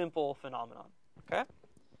simple phenomenon. Okay,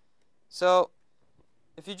 so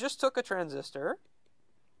if you just took a transistor,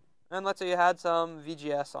 and let's say you had some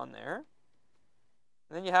VGS on there,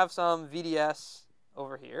 and then you have some VDS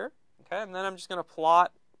over here. Okay, and then I'm just going to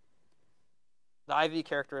plot the IV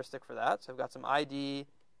characteristic for that. So I've got some ID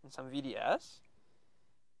and some VDS.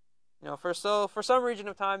 For some region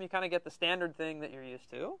of time, you kind of get the standard thing that you're used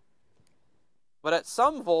to. But at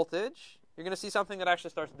some voltage, you're going to see something that actually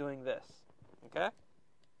starts doing this. Okay?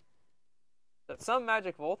 At some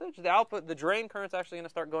magic voltage, the drain current's actually going to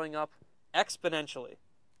start going up exponentially.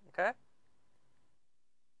 Okay?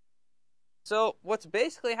 So what's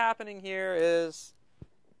basically happening here is,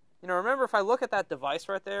 remember if I look at that device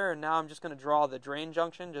right there, and now I'm just going to draw the drain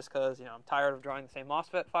junction just because, I'm tired of drawing the same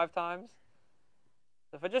MOSFET 5 times.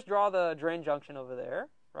 So if I just draw the drain junction over there,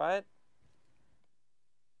 right?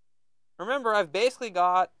 Remember, I've basically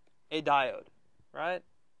got a diode, right?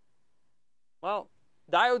 Well,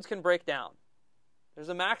 diodes can break down. There's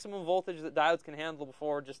a maximum voltage that diodes can handle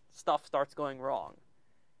before just stuff starts going wrong.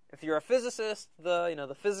 If you're a physicist,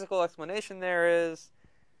 the physical explanation there is,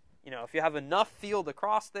 if you have enough field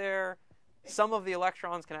across there, some of the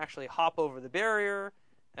electrons can actually hop over the barrier,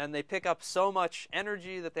 and they pick up so much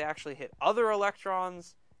energy that they actually hit other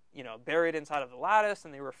electrons, buried inside of the lattice,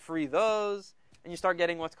 and they free those, and you start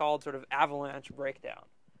getting what's called sort of avalanche breakdown.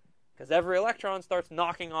 Because every electron starts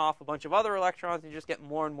knocking off a bunch of other electrons, and you just get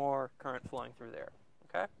more and more current flowing through there.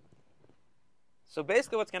 Okay? So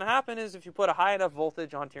basically what's going to happen is if you put a high enough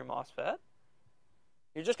voltage onto your MOSFET,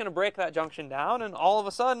 you're just going to break that junction down, and all of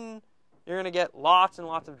a sudden, you're going to get lots and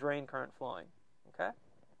lots of drain current flowing. Okay?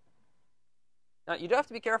 Now, you do have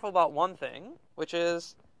to be careful about one thing, which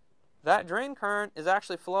is that drain current is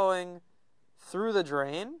actually flowing through the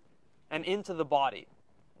drain and into the body.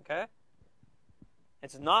 Okay?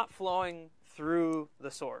 It's not flowing through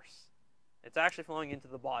the source. It's actually flowing into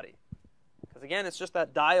the body. Because again, it's just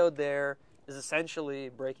that diode there is essentially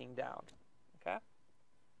breaking down. Okay?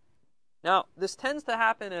 Now, this tends to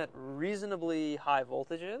happen at reasonably high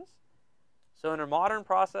voltages. So in a modern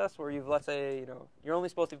process where let's say, you're only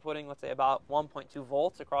supposed to be putting, let's say, about 1.2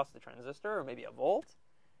 volts across the transistor, or maybe a volt,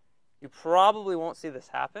 you probably won't see this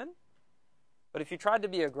happen. But if you tried to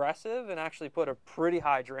be aggressive and actually put a pretty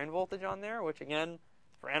high drain voltage on there, which again,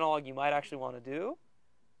 for analog you might actually want to do,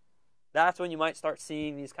 that's when you might start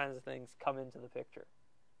seeing these kinds of things come into the picture.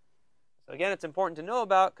 So again, it's important to know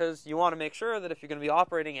about because you want to make sure that if you're going to be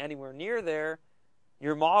operating anywhere near there,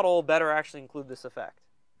 your model better actually include this effect.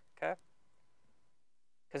 Okay?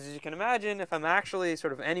 Because as you can imagine, if I'm actually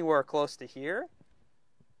sort of anywhere close to here,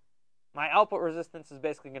 my output resistance is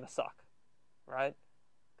basically going to suck, right?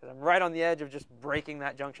 Because I'm right on the edge of just breaking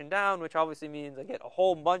that junction down, which obviously means I get a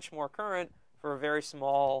whole bunch more current for a very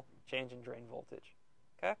small change in drain voltage.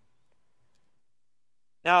 Okay?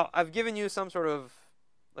 Now, I've given you some sort of,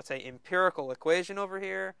 let's say, empirical equation over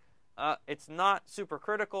here. It's not super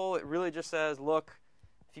critical. It really just says, look,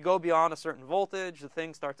 if you go beyond a certain voltage, the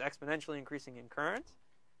thing starts exponentially increasing in current.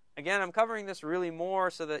 Again, I'm covering this really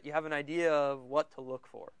more so that you have an idea of what to look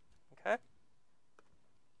for. Okay?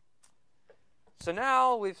 So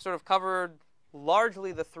now we've sort of covered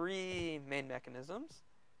largely the three main mechanisms.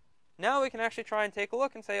 Now we can actually try and take a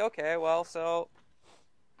look and say, okay, well, so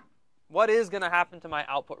what is going to happen to my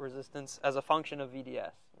output resistance as a function of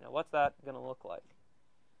VDS? What's that going to look like?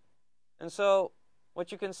 And so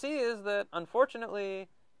what you can see is that, unfortunately,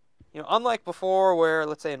 unlike before where,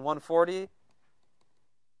 let's say in 140,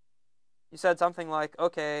 you said something like,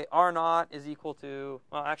 okay, R naught is equal to,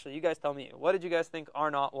 well, actually, you guys tell me. What did you guys think R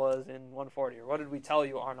naught was in 140? Or what did we tell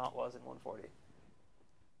you R naught was in 140?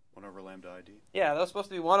 1 over lambda ID? Yeah, that was supposed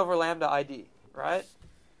to be 1 over lambda ID, right?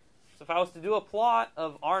 So if I was to do a plot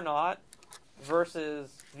of R naught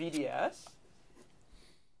versus VDS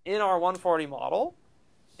in our 140 model,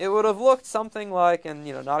 it would have looked something like, and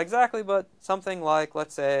not exactly, but something like,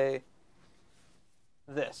 let's say,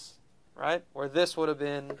 this, right? Where this would have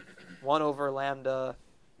been 1 over lambda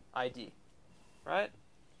ID, right?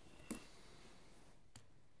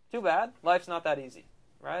 Too bad. Life's not that easy,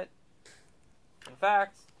 right? In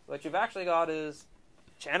fact, what you've actually got is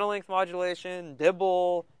channel length modulation,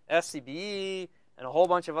 Dibble, SCBE, and a whole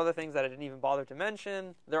bunch of other things that I didn't even bother to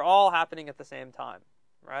mention. They're all happening at the same time,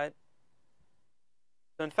 right?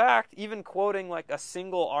 So in fact, even quoting like a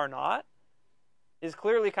single R naught is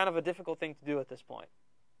clearly kind of a difficult thing to do at this point,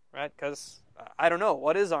 right? Because I don't know,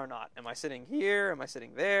 what is R naught? Am I sitting here? Am I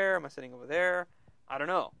sitting there? Am I sitting over there? I don't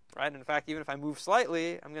know, right? In fact, even if I move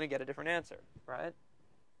slightly, I'm going to get a different answer, right?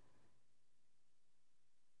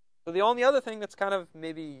 So the only other thing that's kind of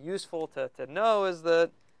maybe useful to know is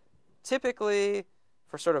that typically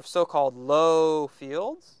for sort of so-called low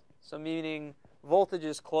fields, so meaning voltage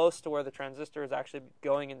is close to where the transistor is actually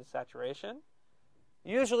going into saturation,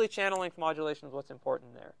 usually channel length modulation is what's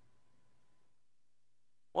important there.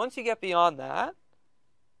 Once you get beyond that,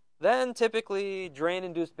 then typically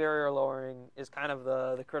drain-induced barrier lowering is kind of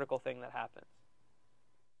the critical thing that happens.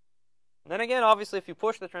 And then again, obviously, if you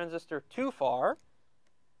push the transistor too far,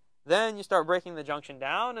 then you start breaking the junction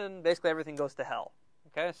down, and basically everything goes to hell.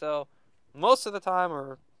 Okay, so most of the time,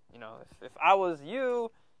 or if I was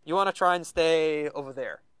you, you want to try and stay over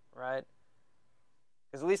there, right?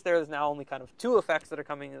 Because at least there's now only kind of two effects that are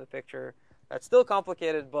coming into the picture. That's still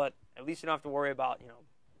complicated, but at least you don't have to worry about,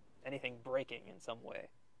 anything breaking in some way.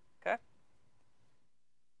 Okay?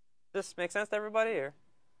 Does this make sense to everybody, or?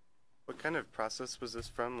 What kind of process was this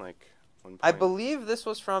from? Like, I believe this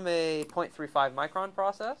was from a 0.35 micron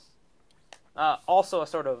process. Also a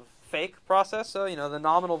sort of fake process. So, the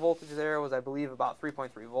nominal voltage there was, I believe, about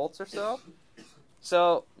 3.3 volts or so.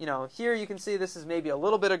 So, here you can see this is maybe a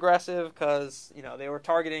little bit aggressive because, they were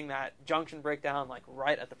targeting that junction breakdown like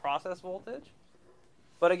right at the process voltage.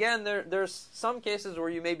 But again, there's some cases where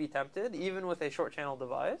you may be tempted, even with a short channel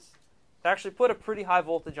device, to actually put a pretty high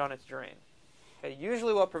voltage on its drain. Okay,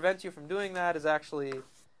 usually what prevents you from doing that is actually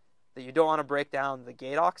that you don't want to break down the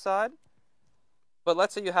gate oxide. But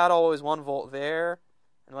let's say you had always 1 volt there,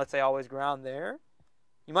 and let's say always ground there.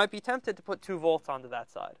 You might be tempted to put 2 volts onto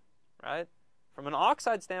that side, right? From an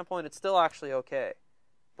oxide standpoint, it's still actually okay.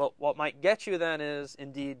 But what might get you then is,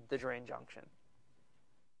 indeed, the drain junction.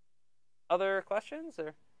 Other questions?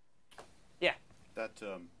 Or yeah. That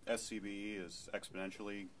SCBE is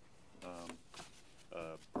exponentially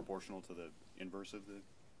proportional to the inverse of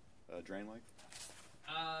the drain length?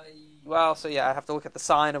 Well, so yeah, I have to look at the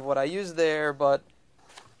sign of what I used there, but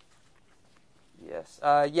yes.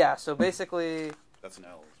 Yeah, so basically... That's an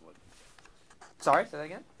L is what... Sorry, say that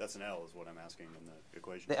again? That's an L is what I'm asking in the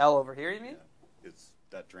equation. The L over here, you mean? Yeah. Is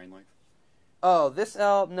that drain length? Oh, this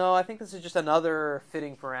L... No, I think this is just another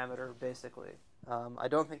fitting parameter, basically. I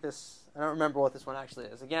don't remember what this one actually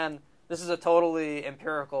is. Again, this is a totally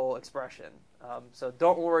empirical expression. So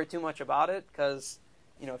don't worry too much about it, because,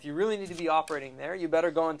 if you really need to be operating there, you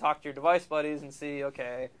better go and talk to your device buddies and see,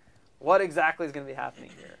 okay, what exactly is going to be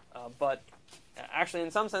happening here. But actually,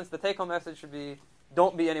 in some sense, the take-home message should be,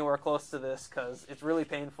 don't be anywhere close to this, because it's really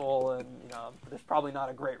painful, and, there's probably not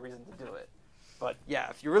a great reason to do it. But yeah,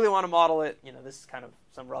 if you really want to model it, this is kind of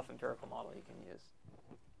some rough empirical model you can use.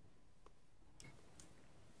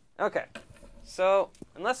 Okay, so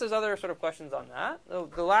unless there's other sort of questions on that,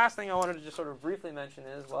 the last thing I wanted to just sort of briefly mention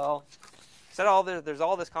is, well, I said there's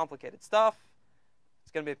all this complicated stuff.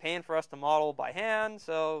 It's going to be a pain for us to model by hand,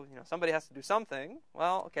 so somebody has to do something.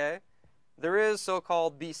 Well, okay, there is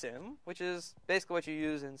so-called BSIM, which is basically what you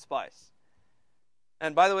use in SPICE.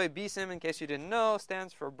 And by the way, BSIM, in case you didn't know,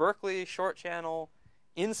 stands for Berkeley Short Channel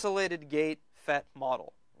Insulated Gate FET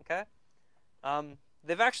Model. Okay.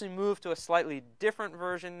 They've actually moved to a slightly different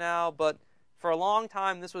version now, but for a long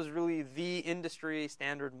time, this was really the industry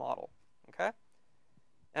standard model, okay?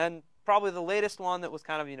 And probably the latest one that was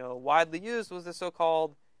kind of, widely used was the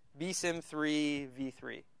so-called BSIM3 V3,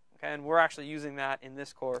 okay? And we're actually using that in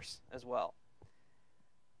this course as well.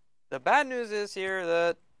 The bad news is here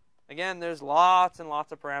that, again, there's lots and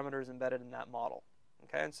lots of parameters embedded in that model,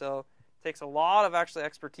 okay? And so it takes a lot of actually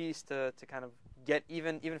expertise to kind of get,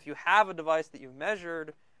 even if you have a device that you've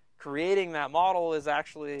measured, creating that model is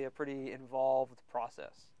actually a pretty involved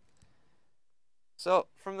process. So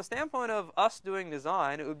from the standpoint of us doing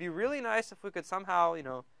design, it would be really nice if we could somehow,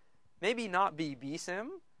 maybe not be BSIM,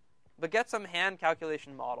 but get some hand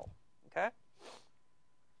calculation model, okay?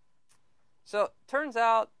 So turns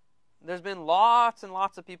out there's been lots and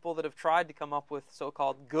lots of people that have tried to come up with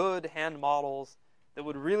so-called good hand models that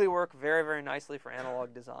would really work very, very nicely for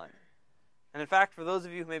analog design. And in fact, for those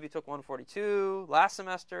of you who maybe took 142 last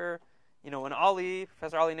semester, when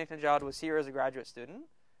Professor Ali Niknajad was here as a graduate student,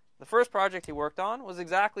 the first project he worked on was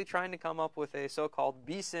exactly trying to come up with a so-called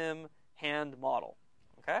BSIM hand model.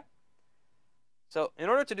 Okay? So in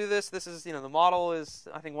order to do this is, the model is,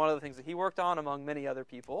 I think, one of the things that he worked on among many other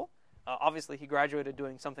people. Obviously, he graduated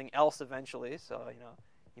doing something else eventually, so,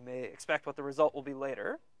 you may expect what the result will be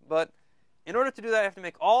later. But in order to do that, you have to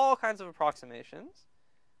make all kinds of approximations.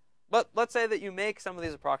 But let's say that you make some of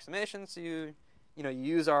these approximations. So you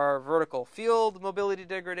use our vertical field mobility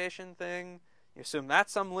degradation thing. You assume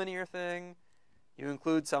that's some linear thing. You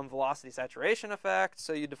include some velocity saturation effect.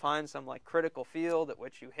 So you define some critical field at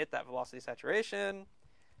which you hit that velocity saturation.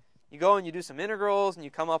 You go and you do some integrals, and you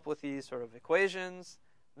come up with these sort of equations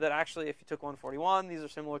that actually, if you took 141, these are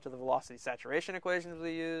similar to the velocity saturation equations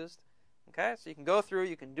we used. Okay, so you can go through,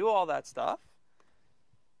 you can do all that stuff.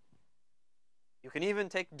 You can even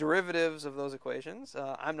take derivatives of those equations.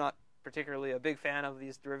 I'm not particularly a big fan of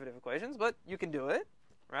these derivative equations, but you can do it,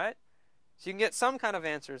 right? So you can get some kind of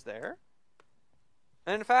answers there.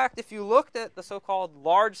 And in fact, if you looked at the so-called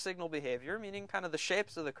large signal behavior, meaning kind of the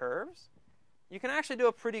shapes of the curves, you can actually do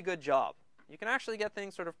a pretty good job. You can actually get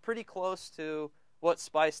things sort of pretty close to what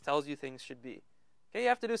SPICE tells you things should be. Okay, you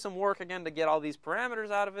have to do some work, again, to get all these parameters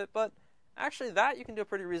out of it, but actually that you can do a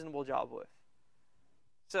pretty reasonable job with.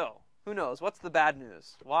 So, who knows? What's the bad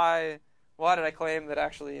news? Why did I claim that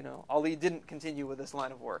actually, Ali didn't continue with this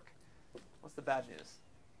line of work? What's the bad news?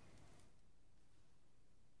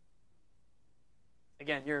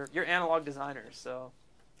 Again, you're analog designers, so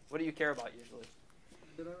what do you care about usually?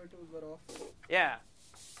 Derivatives were off. Yeah.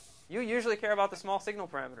 You usually care about the small signal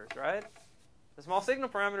parameters, right? The small signal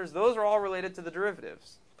parameters, those are all related to the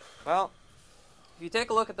derivatives. Well, if you take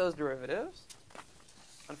a look at those derivatives,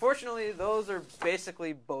 unfortunately, those are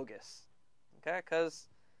basically bogus. Okay? Because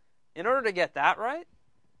in order to get that right,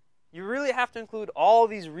 you really have to include all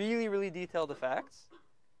these really, really detailed effects.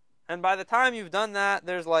 And by the time you've done that,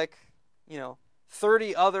 there's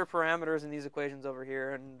 30 other parameters in these equations over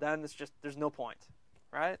here, and then there's no point,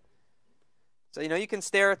 right? So, you can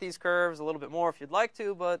stare at these curves a little bit more if you'd like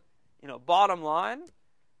to, but, bottom line,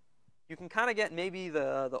 you can kind of get maybe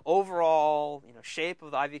the overall, shape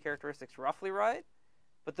of the IV characteristics roughly right,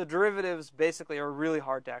 but the derivatives basically are really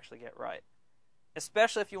hard to actually get right,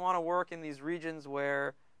 especially if you want to work in these regions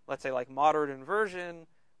where, let's say, like moderate inversion,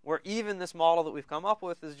 where even this model that we've come up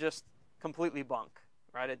with is just completely bunk,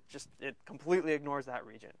 right? It completely ignores that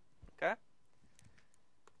region, okay?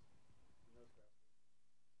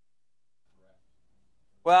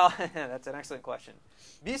 Well, that's an excellent question.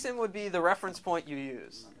 BSIM would be the reference point you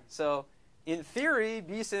use. So, in theory,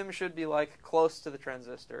 BSIM should be close to the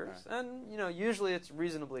transistors, and usually it's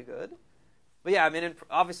reasonably good. But yeah,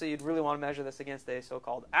 obviously you'd really want to measure this against a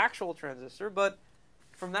so-called actual transistor. But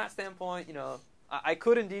from that standpoint, I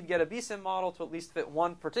could indeed get a BSIM model to at least fit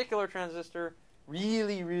one particular transistor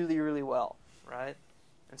really, really, really well, right?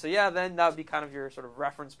 And so yeah, then that would be kind of your sort of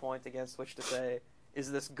reference point against which to say,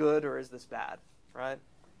 is this good or is this bad, right?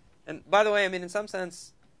 And by the way, in some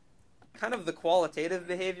sense, kind of the qualitative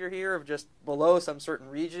behavior here of just below some certain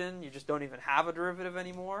region, you just don't even have a derivative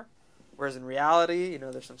anymore. Whereas in reality,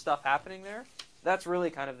 there's some stuff happening there. That's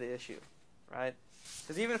really kind of the issue, right?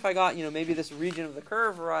 Because even if I got, maybe this region of the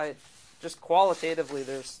curve right, just qualitatively,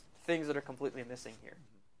 there's things that are completely missing here.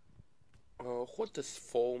 What does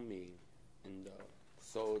full mean?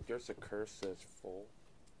 So there's a curve says full.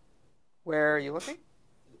 Where are you looking?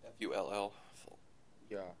 FULL. Full.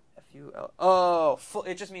 Yeah. FUL. Oh, full.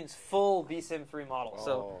 It just means full BSIM3 model. Oh.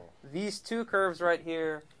 So these two curves right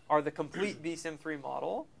here are the complete BSIM3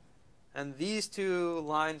 model, and these two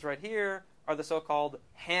lines right here are the so-called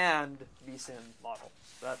hand BSIM model.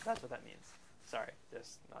 So that's what that means. Sorry,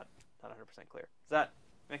 just not 100% clear. Does that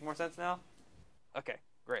make more sense now? Okay,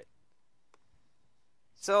 great.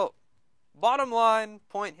 So, bottom line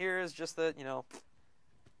point here is just that,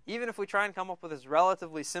 even if we try and come up with this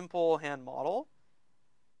relatively simple hand model,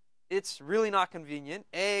 it's really not convenient.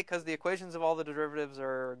 A, because the equations of all the derivatives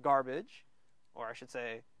are garbage, or I should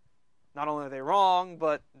say, not only are they wrong,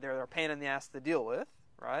 but they're a pain in the ass to deal with,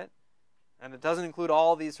 right? And it doesn't include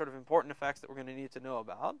all these sort of important effects that we're going to need to know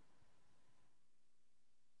about.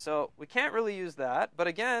 So we can't really use that, but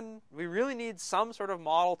again, we really need some sort of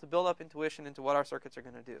model to build up intuition into what our circuits are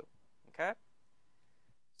going to do, okay?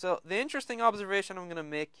 So the interesting observation I'm going to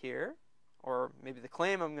make here, or maybe the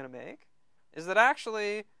claim I'm going to make, is that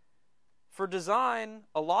actually, for design,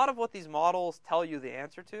 a lot of what these models tell you the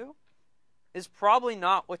answer to is probably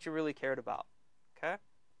not what you really cared about, okay?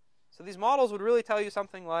 So these models would really tell you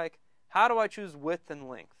something like, how do I choose width and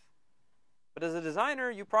length? But as a designer,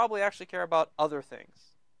 you probably actually care about other things.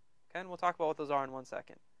 Okay, and we'll talk about what those are in 1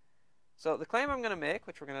 second. So the claim I'm going to make,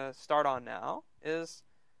 which we're going to start on now, is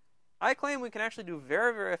I claim we can actually do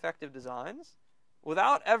very, very effective designs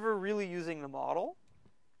without ever really using the model,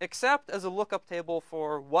 except as a lookup table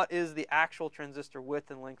for what is the actual transistor width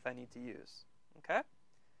and length I need to use. Okay?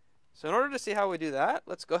 So in order to see how we do that,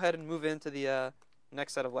 let's go ahead and move into the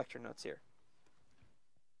next set of lecture notes here.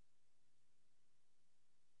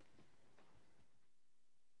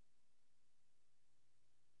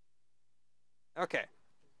 Okay.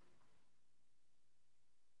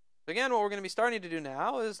 So again, what we're going to be starting to do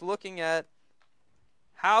now is looking at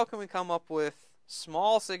how can we come up with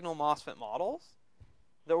small signal MOSFET models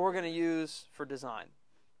that we're going to use for design.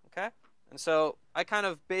 Okay? And so I kind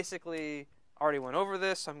of basically already went over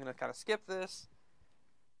this, so I'm going to kind of skip this.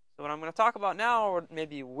 So what I'm going to talk about now, or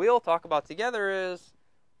maybe we'll talk about together, is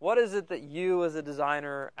what is it that you as a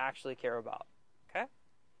designer actually care about. Okay?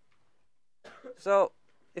 So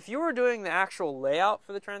if you were doing the actual layout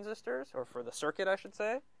for the transistors, or for the circuit, I should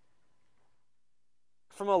say,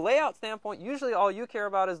 from a layout standpoint, usually all you care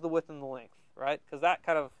about is the width and the length, right? Because that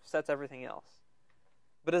kind of sets everything else.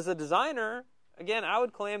 But as a designer, again, I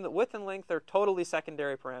would claim that width and length are totally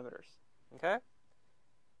secondary parameters, okay?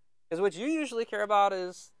 Because what you usually care about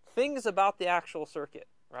is things about the actual circuit,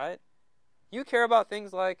 right? You care about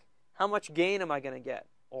things like how much gain am I going to get,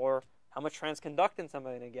 or how much transconductance am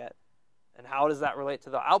I going to get, and how does that relate to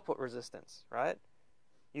the output resistance, right?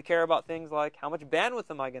 You care about things like how much bandwidth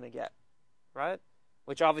am I going to get, right?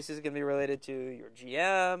 Which obviously is going to be related to your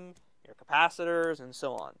GM, your capacitors, and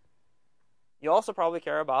so on. You also probably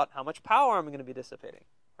care about how much power I'm going to be dissipating,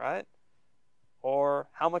 right? Or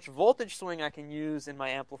how much voltage swing I can use in my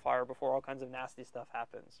amplifier before all kinds of nasty stuff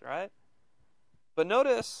happens, right? But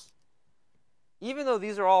notice, even though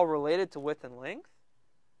these are all related to width and length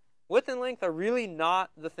are really not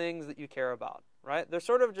the things that you care about, right? They should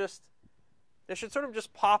sort of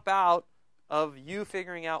just pop out of you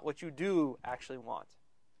figuring out what you do actually want,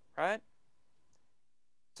 right?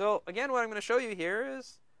 So again, what I'm going to show you here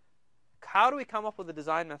is how do we come up with a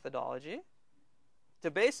design methodology to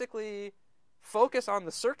basically focus on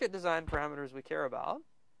the circuit design parameters we care about,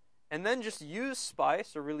 and then just use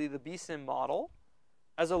SPICE, or really the BSIM model,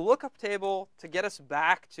 as a lookup table to get us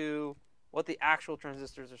back to what the actual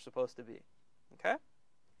transistors are supposed to be. Okay?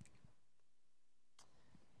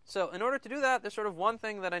 So in order to do that, there's sort of one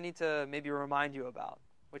thing that I need to maybe remind you about,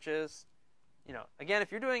 which is, again,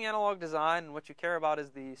 if you're doing analog design and what you care about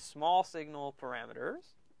is the small signal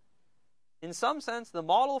parameters, in some sense, the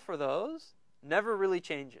model for those never really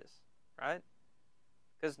changes, right?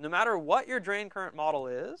 Because no matter what your drain current model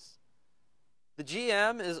is, the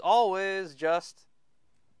GM is always just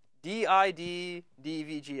DID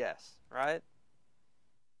dVGS, right?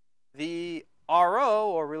 The RO,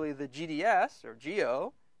 or really the GDS, or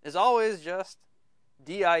GO, is always just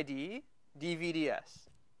DID dVDS,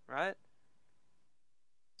 right?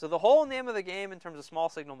 So the whole name of the game in terms of small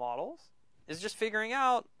signal models is just figuring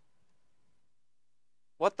out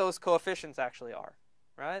what those coefficients actually are,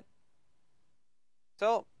 right?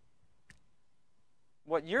 So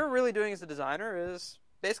what you're really doing as a designer is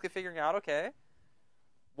basically figuring out, okay,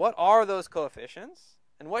 what are those coefficients,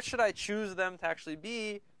 and what should I choose them to actually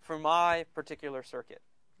be for my particular circuit,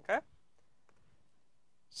 okay?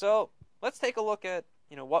 So let's take a look at,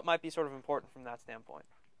 what might be sort of important from that standpoint.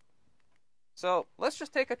 So let's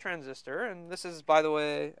just take a transistor, and this is, by the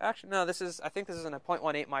way, actually, no, I think this is in a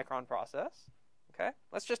 0.18 micron process, okay?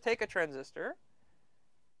 Let's just take a transistor,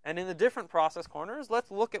 and in the different process corners, let's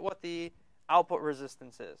look at what the output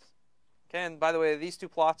resistance is. Okay, and by the way, these two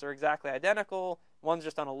plots are exactly identical. One's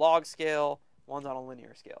just on a log scale, one's on a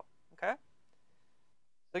linear scale. Okay?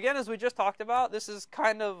 So again, as we just talked about, this is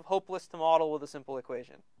kind of hopeless to model with a simple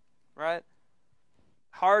equation, right?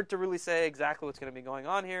 Hard to really say exactly what's going to be going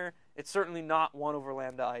on here. It's certainly not 1 over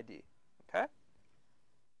lambda ID. Okay?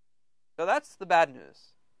 So that's the bad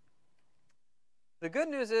news. The good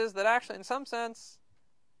news is that actually, in some sense,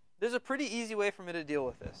 there's a pretty easy way for me to deal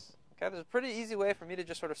with this. Okay? There's a pretty easy way for me to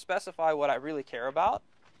just sort of specify what I really care about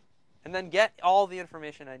and then get all the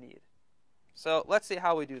information I need. So let's see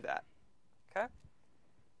how we do that. Okay?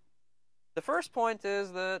 The first point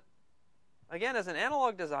is that, again, as an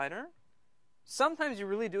analog designer, sometimes you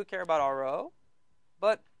really do care about RO,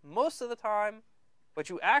 but most of the time, what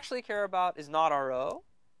you actually care about is not RO,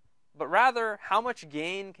 but rather how much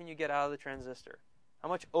gain can you get out of the transistor? How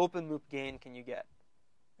much open loop gain can you get?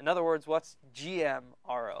 In other words, what's GM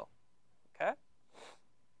RO? Okay?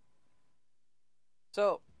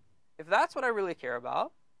 So if that's what I really care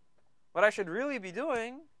about, what I should really be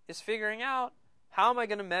doing is figuring out how am I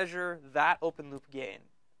going to measure that open loop gain?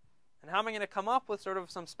 And how am I going to come up with sort of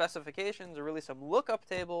some specifications or really some lookup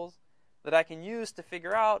tables that I can use to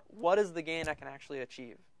figure out what is the gain I can actually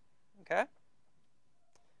achieve? Okay?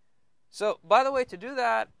 So, by the way, to do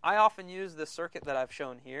that, I often use the circuit that I've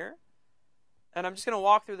shown here. And I'm just going to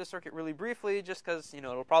walk through the circuit really briefly just because,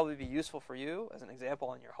 it'll probably be useful for you as an example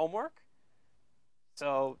on your homework.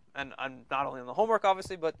 So, and I'm not only on the homework,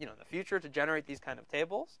 obviously, but, in the future to generate these kind of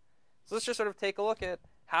tables. So let's just sort of take a look at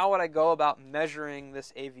how would I go about measuring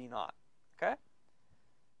this AV naught, okay?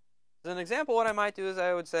 As an example, what I might do is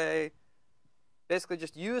I would say, basically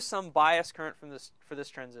just use some bias current for this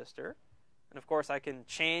transistor. And of course, I can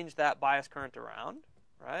change that bias current around,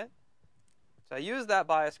 right? So I use that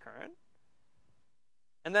bias current.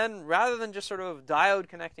 And then rather than just sort of diode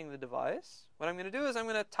connecting the device, what I'm going to do is I'm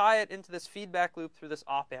going to tie it into this feedback loop through this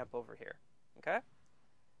op amp over here, okay?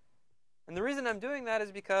 And the reason I'm doing that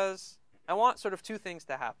is because I want sort of two things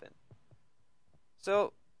to happen.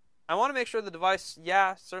 So I want to make sure the device,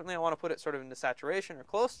 certainly I want to put it sort of into saturation or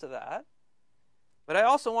close to that. But I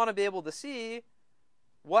also want to be able to see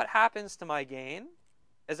what happens to my gain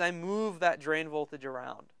as I move that drain voltage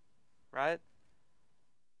around, right?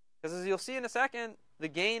 Because as you'll see in a second, the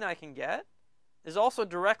gain I can get is also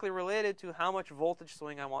directly related to how much voltage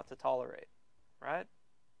swing I want to tolerate, right?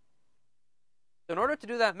 So in order to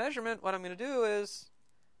do that measurement, what I'm going to do is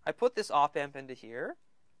I put this op amp into here.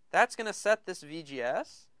 That's going to set this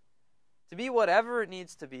VGS to be whatever it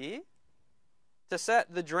needs to be to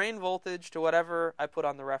set the drain voltage to whatever I put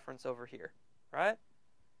on the reference over here, right?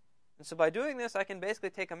 And so by doing this, I can basically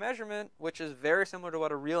take a measurement, which is very similar to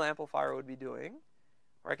what a real amplifier would be doing,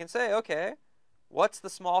 where I can say, okay, what's the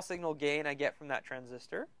small signal gain I get from that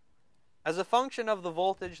transistor as a function of the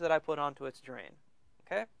voltage that I put onto its drain,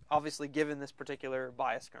 okay? Obviously given this particular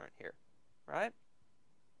bias current here, right?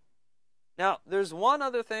 Now, there's one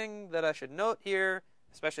other thing that I should note here,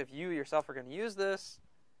 especially if you yourself are going to use this.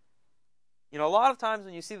 You know, a lot of times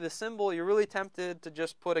when you see this symbol, you're really tempted to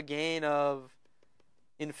just put a gain of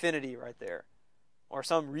infinity right there, or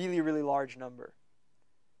some really, really large number.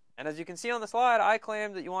 And as you can see on the slide, I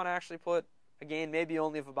claim that you want to actually put a gain maybe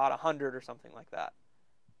only of about 100 or something like that.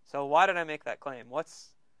 So why did I make that claim? What's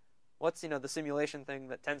the simulation thing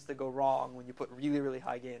that tends to go wrong when you put really, really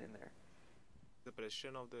high gain in there? The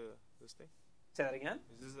precision of this thing. Say that again?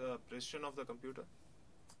 Is this a precision of the computer?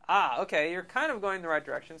 Ah, okay, you're kind of going in the right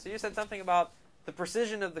direction. So you said something about the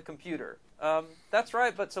precision of the computer. That's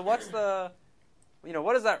right, but so what's the,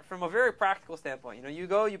 what is that from a very practical standpoint?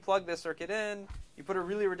 You plug this circuit in, you put a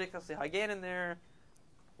really ridiculously high gain in there.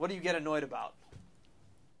 What do you get annoyed about?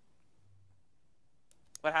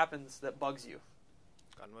 What happens that bugs you?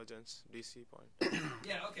 Convergence, DC point.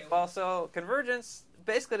 Yeah, okay. Well, so convergence,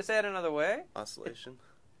 basically to say it another way. Oscillation.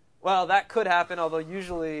 Well, that could happen, although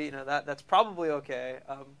usually, that's probably okay.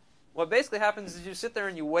 What basically happens is you sit there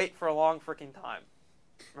and you wait for a long freaking time,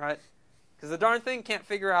 right? Because the darn thing can't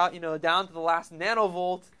figure out, down to the last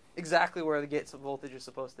nanovolt exactly where the gate voltage is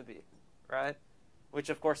supposed to be, right? Which,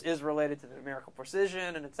 of course, is related to the numerical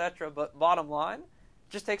precision and etc. But bottom line,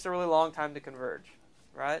 it just takes a really long time to converge,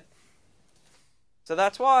 right? So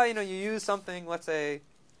that's why, you use something, let's say,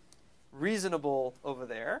 reasonable over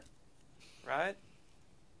there, right?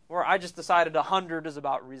 Where I just decided 100 is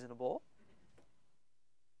about reasonable.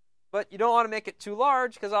 But you don't want to make it too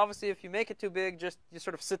large, because obviously if you make it too big, you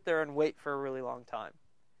sort of sit there and wait for a really long time.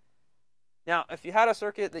 Now, if you had a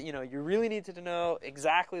circuit that, you really needed to know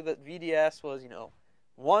exactly that VDS was,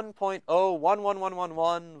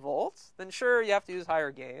 1.011111 volts, then sure, you have to use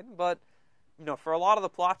higher gain. But, for a lot of the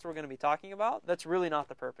plots we're going to be talking about, that's really not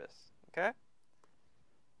the purpose, okay?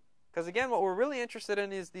 Because again, what we're really interested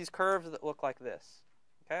in is these curves that look like this,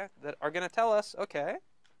 okay? That are going to tell us, okay,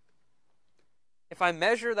 if I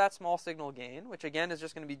measure that small signal gain, which again is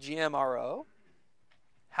just going to be GMRO,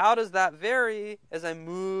 how does that vary as I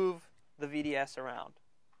move the VDS around,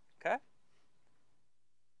 okay?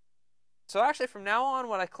 So actually from now on,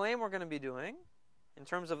 what I claim we're going to be doing, in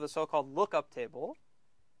terms of the so-called lookup table,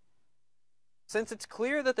 since it's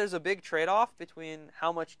clear that there's a big trade-off between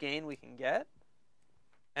how much gain we can get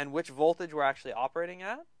and which voltage we're actually operating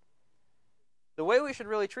at, the way we should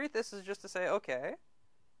really treat this is just to say, okay,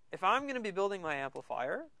 if I'm going to be building my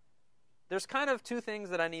amplifier, there's kind of two things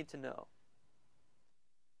that I need to know.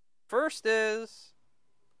 First is,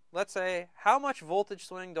 let's say, how much voltage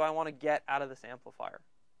swing do I want to get out of this amplifier,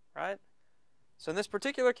 right? So in this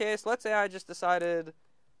particular case, let's say I just decided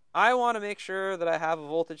I want to make sure that I have a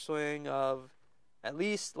voltage swing of at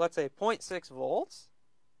least, let's say, 0.6 volts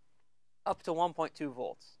up to 1.2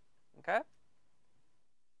 volts, okay?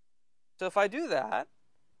 So if I do that,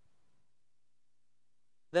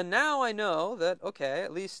 then now I know that, okay,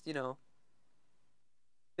 at least,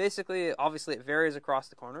 basically, obviously it varies across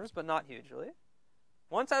the corners, but not hugely.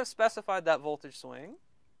 Once I've specified that voltage swing,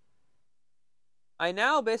 I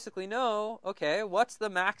now basically know, okay, what's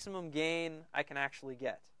the maximum gain I can actually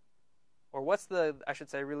get? Or what's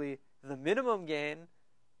really the minimum gain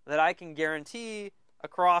that I can guarantee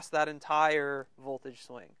across that entire voltage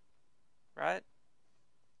swing, right?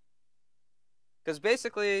 Because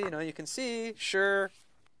basically, you can see, sure,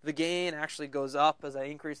 the gain actually goes up as I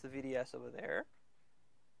increase the VDS over there.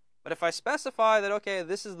 But if I specify that, okay,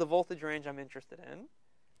 this is the voltage range I'm interested in,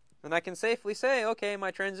 then I can safely say, okay,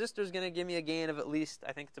 my transistor is going to give me a gain of at least,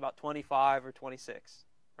 I think it's about 25 or 26,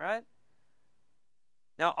 right?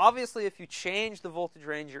 Now, obviously, if you change the voltage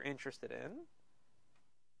range you're interested in,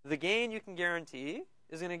 the gain you can guarantee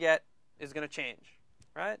is going to change,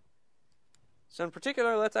 right? So in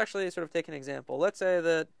particular, let's actually sort of take an example. Let's say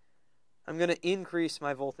that I'm going to increase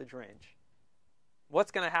my voltage range.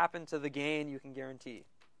 What's going to happen to the gain you can guarantee?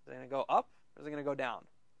 Is it going to go up or is it going to go down?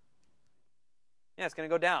 Yeah, it's going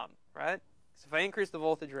to go down, right? So if I increase the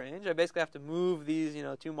voltage range, I basically have to move these,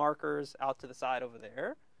 two markers out to the side over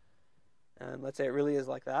there. And let's say it really is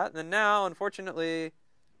like that. And then now, unfortunately,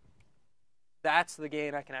 that's the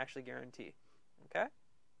gain I can actually guarantee. Okay?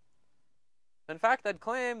 In fact, I'd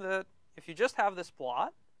claim that if you just have this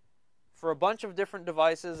plot for a bunch of different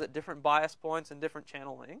devices at different bias points and different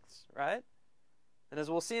channel lengths, right? And as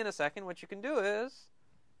we'll see in a second, what you can do is,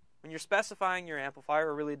 when you're specifying your amplifier,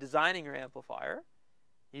 or really designing your amplifier,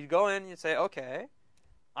 you go in and you say, okay,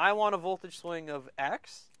 I want a voltage swing of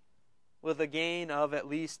X with a gain of at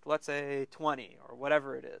least, let's say, 20 or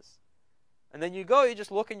whatever it is. And then you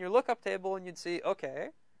just look in your lookup table and you'd see, okay,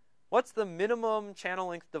 what's the minimum channel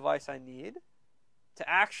length device I need to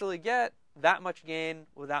actually get that much gain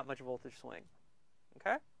with that much voltage swing?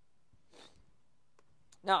 Okay?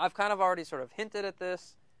 Now, I've kind of already sort of hinted at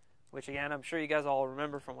this, which again, I'm sure you guys all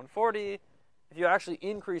remember from 140. If you actually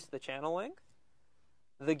increase the channel length,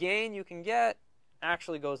 the gain you can get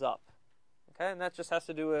actually goes up. Okay? And that just has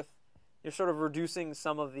to do with you're sort of reducing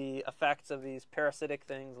some of the effects of these parasitic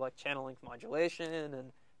things like channel length modulation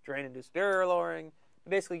and drain-induced barrier lowering.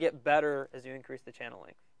 You basically get better as you increase the channel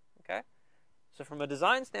length. Okay? So from a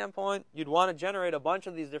design standpoint, you'd want to generate a bunch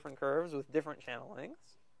of these different curves with different channel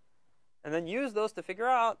lengths, and then use those to figure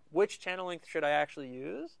out which channel length should I actually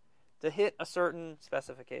use to hit a certain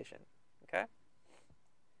specification. Okay?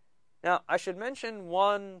 Now, I should mention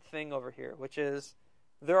one thing over here, which is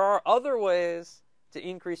there are other ways to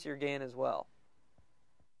increase your gain as well.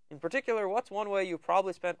 In particular, what's one way you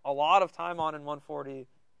probably spent a lot of time on in 140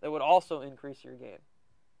 that would also increase your gain?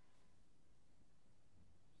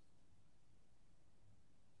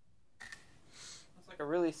 It's like a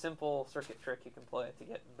really simple circuit trick you can play to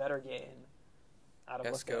get better gain out of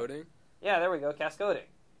Cascoding? Yeah, there we go, cascoding,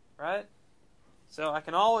 right? So I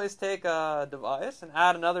can always take a device and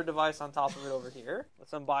add another device on top of it over here, with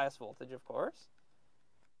some bias voltage, of course.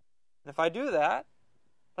 And if I do that,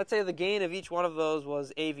 let's say the gain of each one of those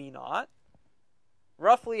was AV0.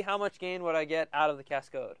 Roughly how much gain would I get out of the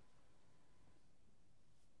cascode?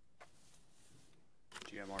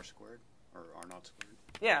 GMR squared or R naught squared?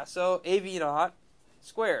 Yeah, so AV0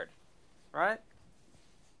 squared, right?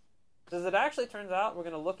 As it actually turns out, we're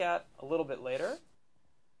going to look at a little bit later.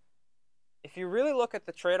 If you really look at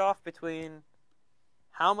the trade-off between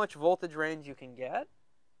how much voltage range you can get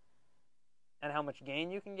and how much gain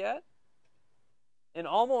you can get, in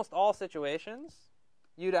almost all situations,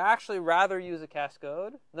 you'd actually rather use a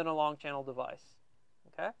cascode than a long channel device.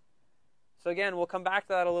 Okay? So again, we'll come back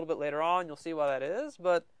to that a little bit later on. You'll see why that is,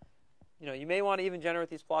 but you may want to even generate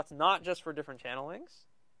these plots not just for different channel lengths,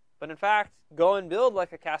 but in fact, go and build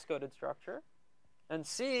like a cascoded structure and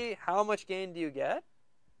see how much gain do you get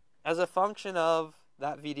as a function of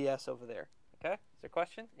that VDS over there. Okay? Is there a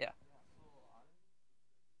question? Yeah.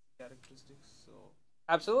 Characteristics. So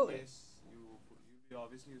Absolutely. yes, you'll be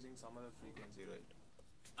obviously using some other frequency,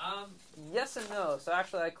 right? Yes and no. So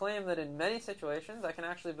actually, I claim that in many situations, I can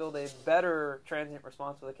actually build a better transient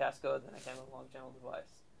response with a cascode than I can with a long channel device.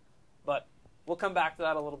 But we'll come back to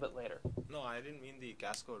that a little bit later. No, I didn't mean the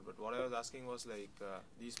cascode, but what I was asking was like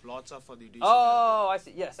these plots are for the DC. Oh, I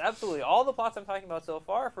see. Yes, absolutely. All the plots I'm talking about so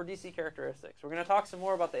far are for DC characteristics. We're going to talk some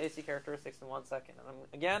more about the AC characteristics in 1 second.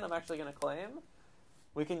 And I'm actually going to claim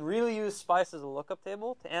we can really use SPICE as a lookup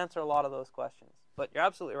table to answer a lot of those questions. But you're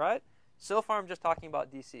absolutely right. So far, I'm just talking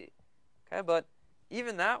about DC. Okay, but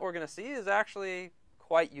even that we're going to see is actually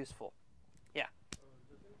quite useful. Yeah.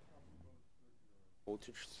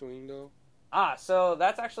 Voltage swing, though? So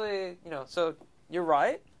that's actually, so you're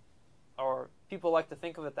right, or people like to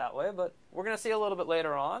think of it that way, but we're going to see a little bit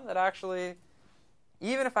later on that actually,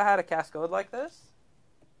 even if I had a cascode like this,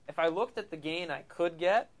 if I looked at the gain I could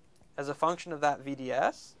get as a function of that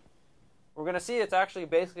VDS, we're going to see it's actually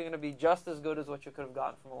basically going to be just as good as what you could have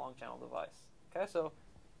gotten from a long channel device. Okay, so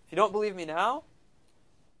if you don't believe me now,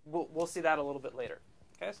 we'll see that a little bit later.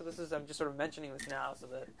 Okay, so I'm just sort of mentioning this now so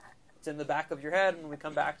that it's in the back of your head, and when we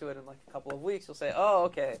come back to it in like a couple of weeks, you'll say, oh,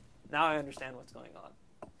 okay, now I understand what's going on.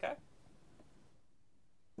 Okay?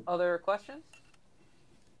 Other questions?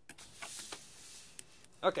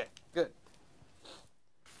 Okay, good.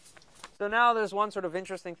 So now there's one sort of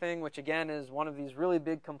interesting thing, which again is one of these really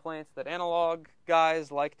big complaints that analog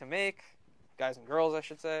guys like to make, guys and girls I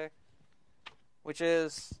should say, which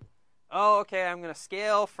is, oh, okay, I'm going to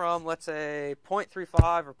scale from, let's say,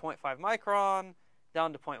 0.35 or 0.5 micron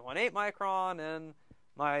down to 0.18 micron, and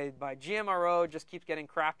my GMRO just keeps getting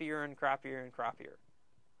crappier and crappier and crappier.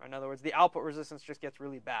 In other words, the output resistance just gets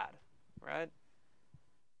really bad, right?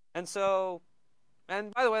 And so,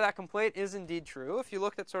 and by the way, that complaint is indeed true. If you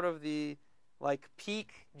looked at sort of the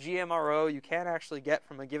peak GMRO you can actually get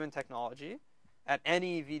from a given technology at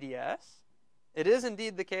any VDS, it is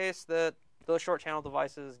indeed the case that those short channel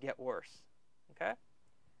devices get worse. Okay?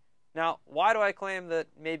 Now, why do I claim that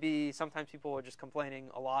maybe sometimes people are just complaining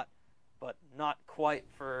a lot, but not quite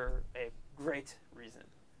for a great reason?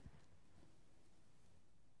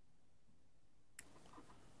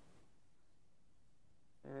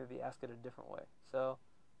 maybe ask it a different way. So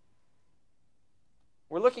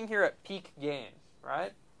we're looking here at peak gain,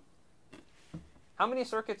 right? How many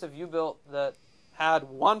circuits have you built that had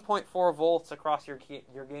 1.4 volts across your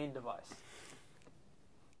gain device?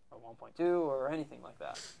 Or 1.2 or anything like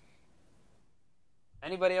that?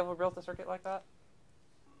 Anybody ever built a circuit like that?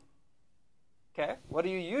 Okay, what do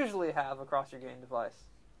you usually have across your gain device?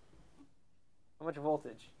 How much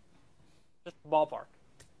voltage? Just ballpark.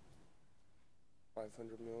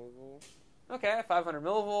 500 millivolts. Okay, 500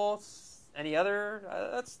 millivolts. Any other?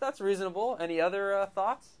 That's reasonable. Any other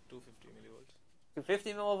thoughts? 250 millivolts.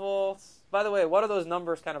 250 millivolts. By the way, what are those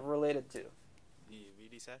numbers kind of related to? The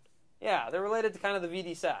VD-SAT. Yeah, they're related to kind of the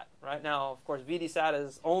VD-SAT. Right now, of course, VD-SAT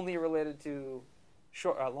is only related to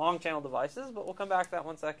long channel devices, but we'll come back to that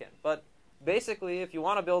one second. But basically, if you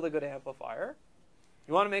want to build a good amplifier,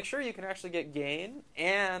 you want to make sure you can actually get gain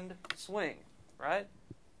and swing, right?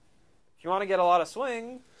 If you want to get a lot of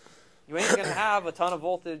swing, you ain't going to have a ton of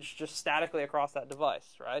voltage just statically across that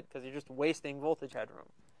device, right? Because you're just wasting voltage headroom.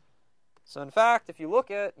 So in fact, if you look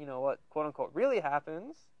at, what quote-unquote really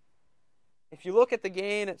happens, if you look at the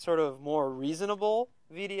gain at sort of more reasonable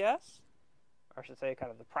VDS, or I should say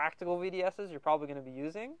kind of the practical VDSs you're probably going to be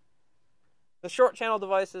using, the short channel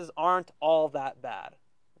devices aren't all that bad.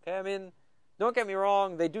 Okay, I mean, don't get me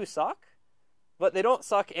wrong, they do suck, but they don't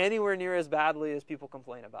suck anywhere near as badly as people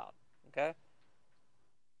complain about. Okay?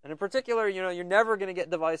 And in particular, you're never going to get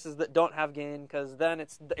devices that don't have gain, because then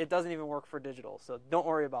it doesn't even work for digital. So don't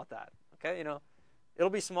worry about that. Okay? It'll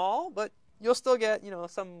be small, but you'll still get,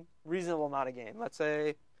 some reasonable amount of gain. Let's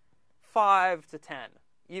say 5 to 10,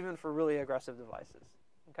 even for really aggressive devices.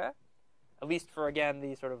 Okay? At least for, again,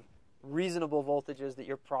 the sort of reasonable voltages that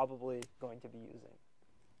you're probably going to be using.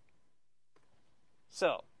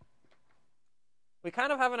 So we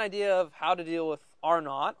kind of have an idea of how to deal with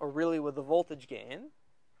R0, or really with the voltage gain,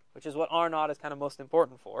 which is what R0 is kind of most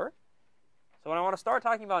important for. So what I want to start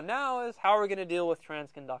talking about now is how we're going to deal with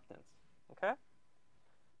transconductance. Okay?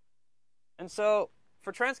 And so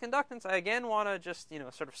for transconductance, I again want to just,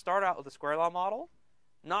 sort of start out with the square law model,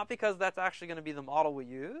 not because that's actually going to be the model we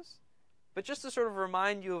use, but just to sort of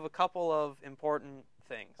remind you of a couple of important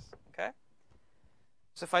things. Okay?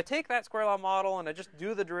 So if I take that square law model and I just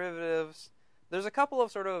do the derivatives, there's a couple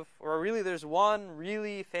of there's one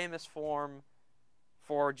really famous form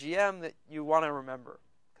for GM that you want to remember,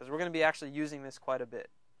 because we're going to be actually using this quite a bit,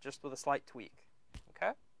 just with a slight tweak.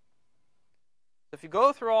 Okay? So if you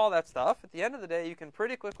go through all that stuff, at the end of the day, you can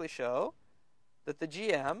pretty quickly show that the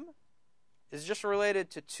GM is just related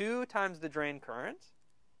to 2 times the drain current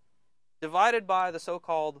divided by the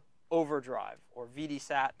so-called overdrive, or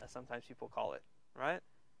VD-SAT, as sometimes people call it, right?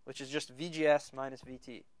 Which is just VGS minus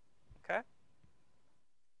VT. Okay?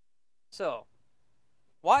 So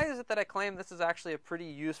why is it that I claim this is actually a pretty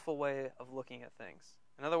useful way of looking at things?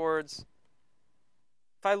 In other words,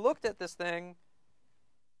 if I looked at this thing,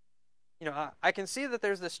 I can see that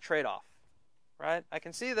there's this trade-off, right? I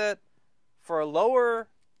can see that for a lower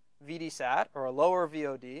VD-SAT or a lower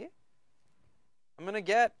VOD, I'm going to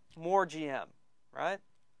get more GM, right?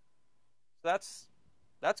 So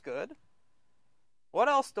that's good. What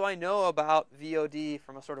else do I know about VOD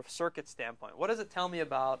from a sort of circuit standpoint? What does it tell me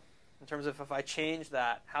about, in terms of if I change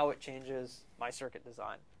that, how it changes my circuit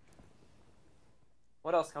design?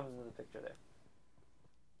 What else comes into the picture there?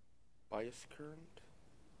 Bias current.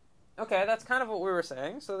 Okay, that's kind of what we were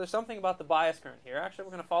saying. So there's something about the bias current here. Actually,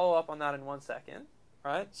 we're going to follow up on that in 1 second.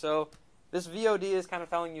 Right? So this VOD is kind of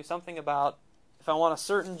telling you something about, if I want a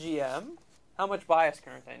certain GM, how much bias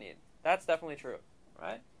current I need. That's definitely true.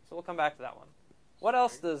 Right? So we'll come back to that one. What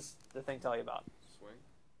else does the thing tell you about? Swing.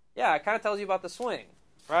 Yeah, it kind of tells you about the swing.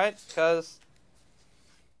 Right? Because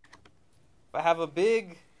if I have a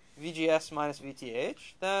big VGS minus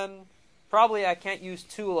VTH, then probably I can't use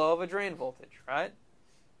too low of a drain voltage, right?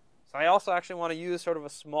 So I also actually want to use sort of a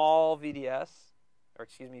small VDS, or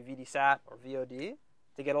VDSAT or VOD,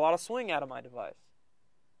 to get a lot of swing out of my device.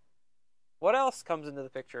 What else comes into the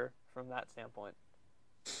picture from that standpoint?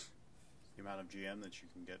 The amount of GM that you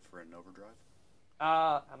can get for an overdrive.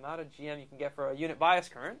 Amount of GM you can get for a unit bias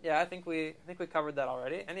current. Yeah, I think we covered that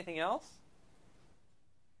already. Anything else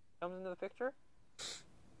comes into the picture?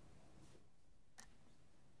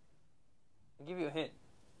 I'll give you a hint.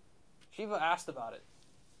 Shiva asked about it.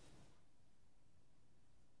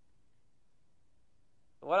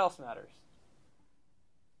 What else matters?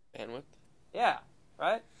 Bandwidth. Yeah,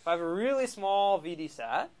 right? If I have a really small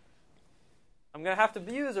VDSAT, I'm going to have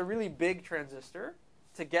to use a really big transistor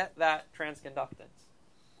to get that transconductance,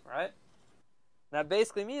 right? That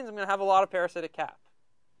basically means I'm going to have a lot of parasitic cap,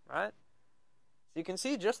 right? So you can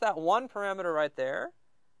see just that one parameter right there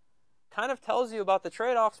kind of tells you about the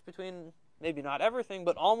trade-offs between maybe not everything,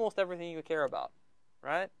 but almost everything you care about,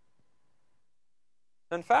 right?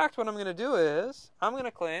 In fact, what I'm going to do is I'm going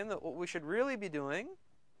to claim that what we should really be doing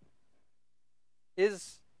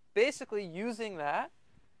is basically using that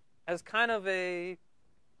as kind of a,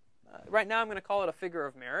 right now I'm going to call it a figure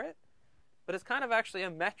of merit, but it's kind of actually a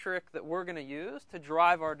metric that we're going to use to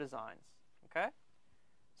drive our designs, okay?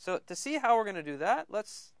 So to see how we're going to do that,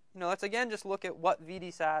 let's again just look at what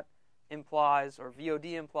VDSAT implies, or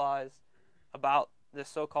VOD implies, about this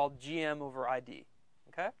so-called GM over ID,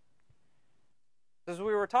 okay? As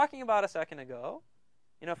we were talking about a second ago,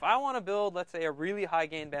 if I want to build, let's say, a really high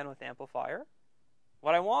gain bandwidth amplifier,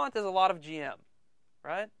 what I want is a lot of GM,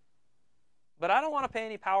 right? But I don't want to pay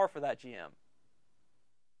any power for that GM.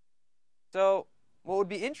 So what would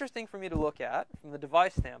be interesting for me to look at from the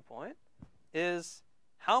device standpoint is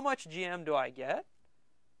how much GM do I get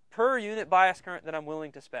per unit bias current that I'm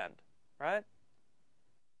willing to spend, right?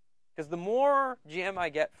 Because the more GM I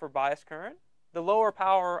get for bias current, the lower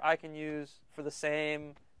power I can use for the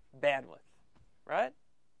same bandwidth, right?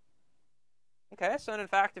 Okay, so in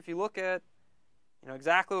fact, if you look at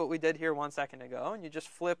exactly what we did here 1 second ago, and you just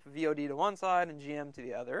flip VOD to one side and GM to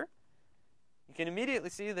the other, you can immediately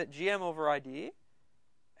see that GM over ID,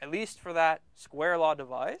 at least for that square law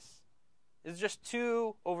device, is just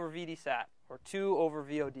 2 over VDSAT, or 2 over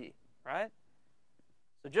VOD, right?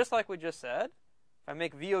 So just like we just said, if I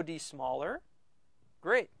make VOD smaller,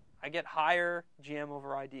 great. I get higher GM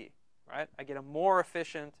over ID, right? I get a more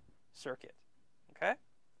efficient circuit, okay?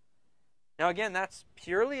 Now again, that's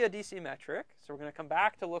purely a DC metric, so we're going to come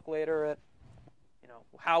back to look later at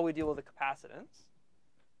how we deal with the capacitance.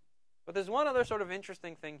 But there's one other sort of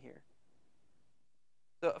interesting thing here.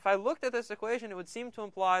 So if I looked at this equation, it would seem to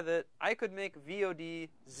imply that I could make VOD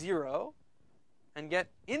 0 and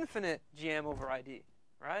get infinite GM over ID,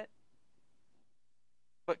 right?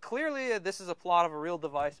 But clearly, this is a plot of a real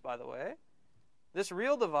device, by the way. This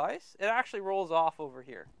real device, it actually rolls off over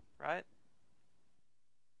here, right?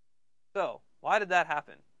 So, why did that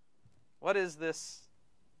happen? What is this?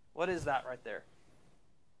 What is that right there?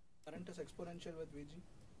 Current is exponential with VG.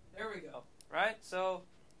 There we go, right? So,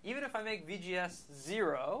 even if I make VGS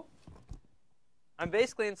 0, I'm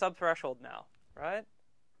basically in subthreshold now, right?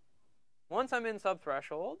 Once I'm in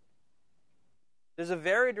subthreshold, there's a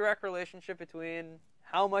very direct relationship between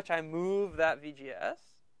how much I move that VGS,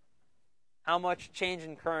 how much change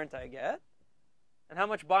in current I get, and how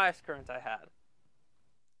much bias current I had.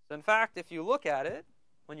 So in fact, if you look at it,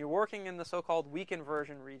 when you're working in the so-called weak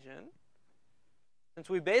inversion region, since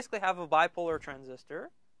we basically have a bipolar transistor,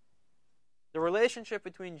 the relationship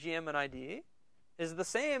between GM and ID is the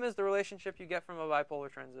same as the relationship you get from a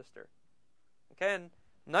bipolar transistor. Okay, and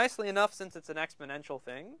nicely enough, since it's an exponential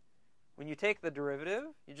thing, when you take the derivative,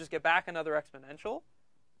 you just get back another exponential,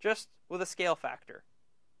 just with a scale factor,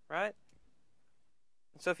 right?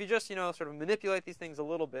 And so if you just, sort of manipulate these things a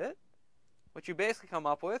little bit, what you basically come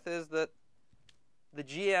up with is that the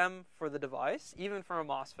GM for the device, even for a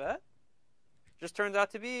MOSFET, just turns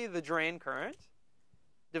out to be the drain current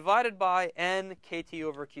divided by N kT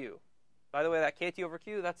over Q. By the way, that kT over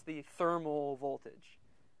Q, that's the thermal voltage.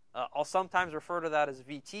 I'll sometimes refer to that as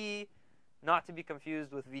VT, not to be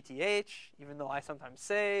confused with VTH, even though I sometimes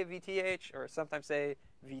say VTH or sometimes say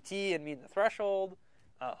VT and mean the threshold.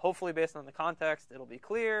 Hopefully, based on the context, it'll be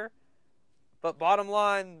clear. But bottom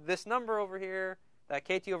line, this number over here, that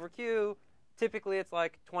kT over Q, typically it's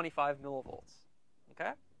like 25 millivolts.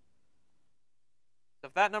 Okay? So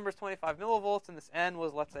if that number is 25 millivolts and this N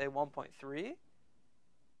was, let's say, 1.3, you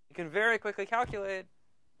can very quickly calculate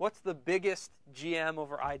what's the biggest GM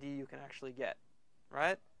over ID you can actually get,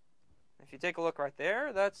 right? If you take a look right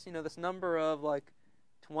there, that's, this number of like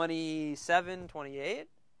 27, 28,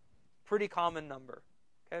 pretty common number.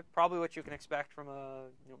 Okay, probably what you can expect from a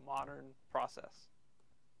modern process.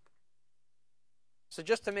 So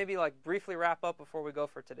just to maybe like briefly wrap up before we go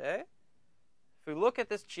for today, if we look at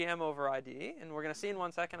this GM over ID, and we're going to see in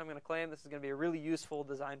 1 second, I'm going to claim this is going to be a really useful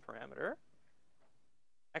design parameter.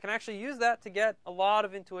 I can actually use that to get a lot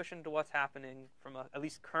of intuition to what's happening from a, at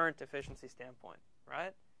least current efficiency standpoint,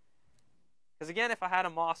 right? Because again, if I had a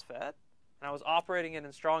MOSFET and I was operating it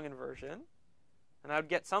in strong inversion, and I would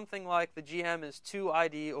get something like the GM is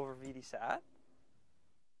 2ID over VDSAT,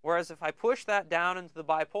 whereas if I push that down into the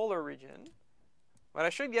bipolar region, what I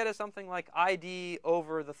should get is something like ID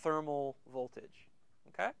over the thermal voltage,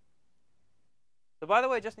 okay? So by the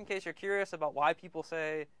way, just in case you're curious about why people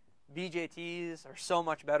say BJTs are so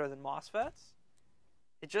much better than MOSFETs,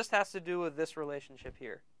 it just has to do with this relationship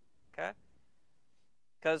here, okay?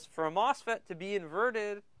 Because for a MOSFET to be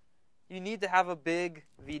inverted, you need to have a big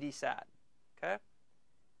VD-SAT. Okay?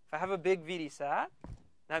 If I have a big VD-SAT,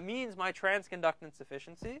 that means my transconductance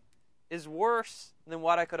efficiency is worse than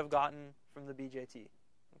what I could have gotten from the BJT.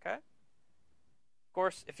 Okay? Of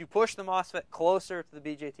course, if you push the MOSFET closer to the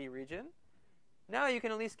BJT region, now you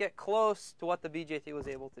can at least get close to what the BJT was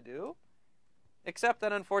able to do, except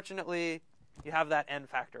that unfortunately you have that N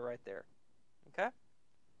factor right there. Okay?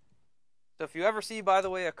 So if you ever see, by the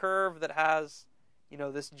way, a curve that has,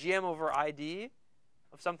 this GM over ID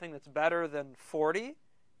of something that's better than 40,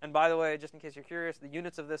 and by the way, just in case you're curious, the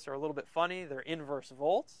units of this are a little bit funny. They're inverse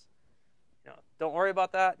volts. Don't worry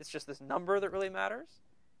about that. It's just this number that really matters.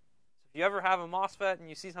 So if you ever have a MOSFET and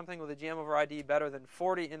you see something with a GM over ID better than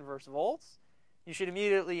 40 inverse volts, you should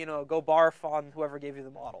immediately, go barf on whoever gave you the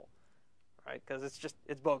model, right? Because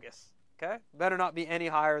it's bogus. Okay? Better not be any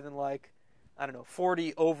higher than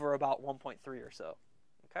 40 over about 1.3 or so.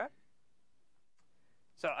 Okay?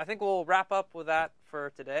 So I think we'll wrap up with that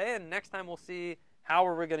for today, and next time we'll see how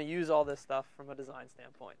are we going to use all this stuff from a design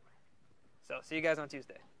standpoint. So see you guys on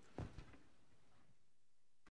Tuesday.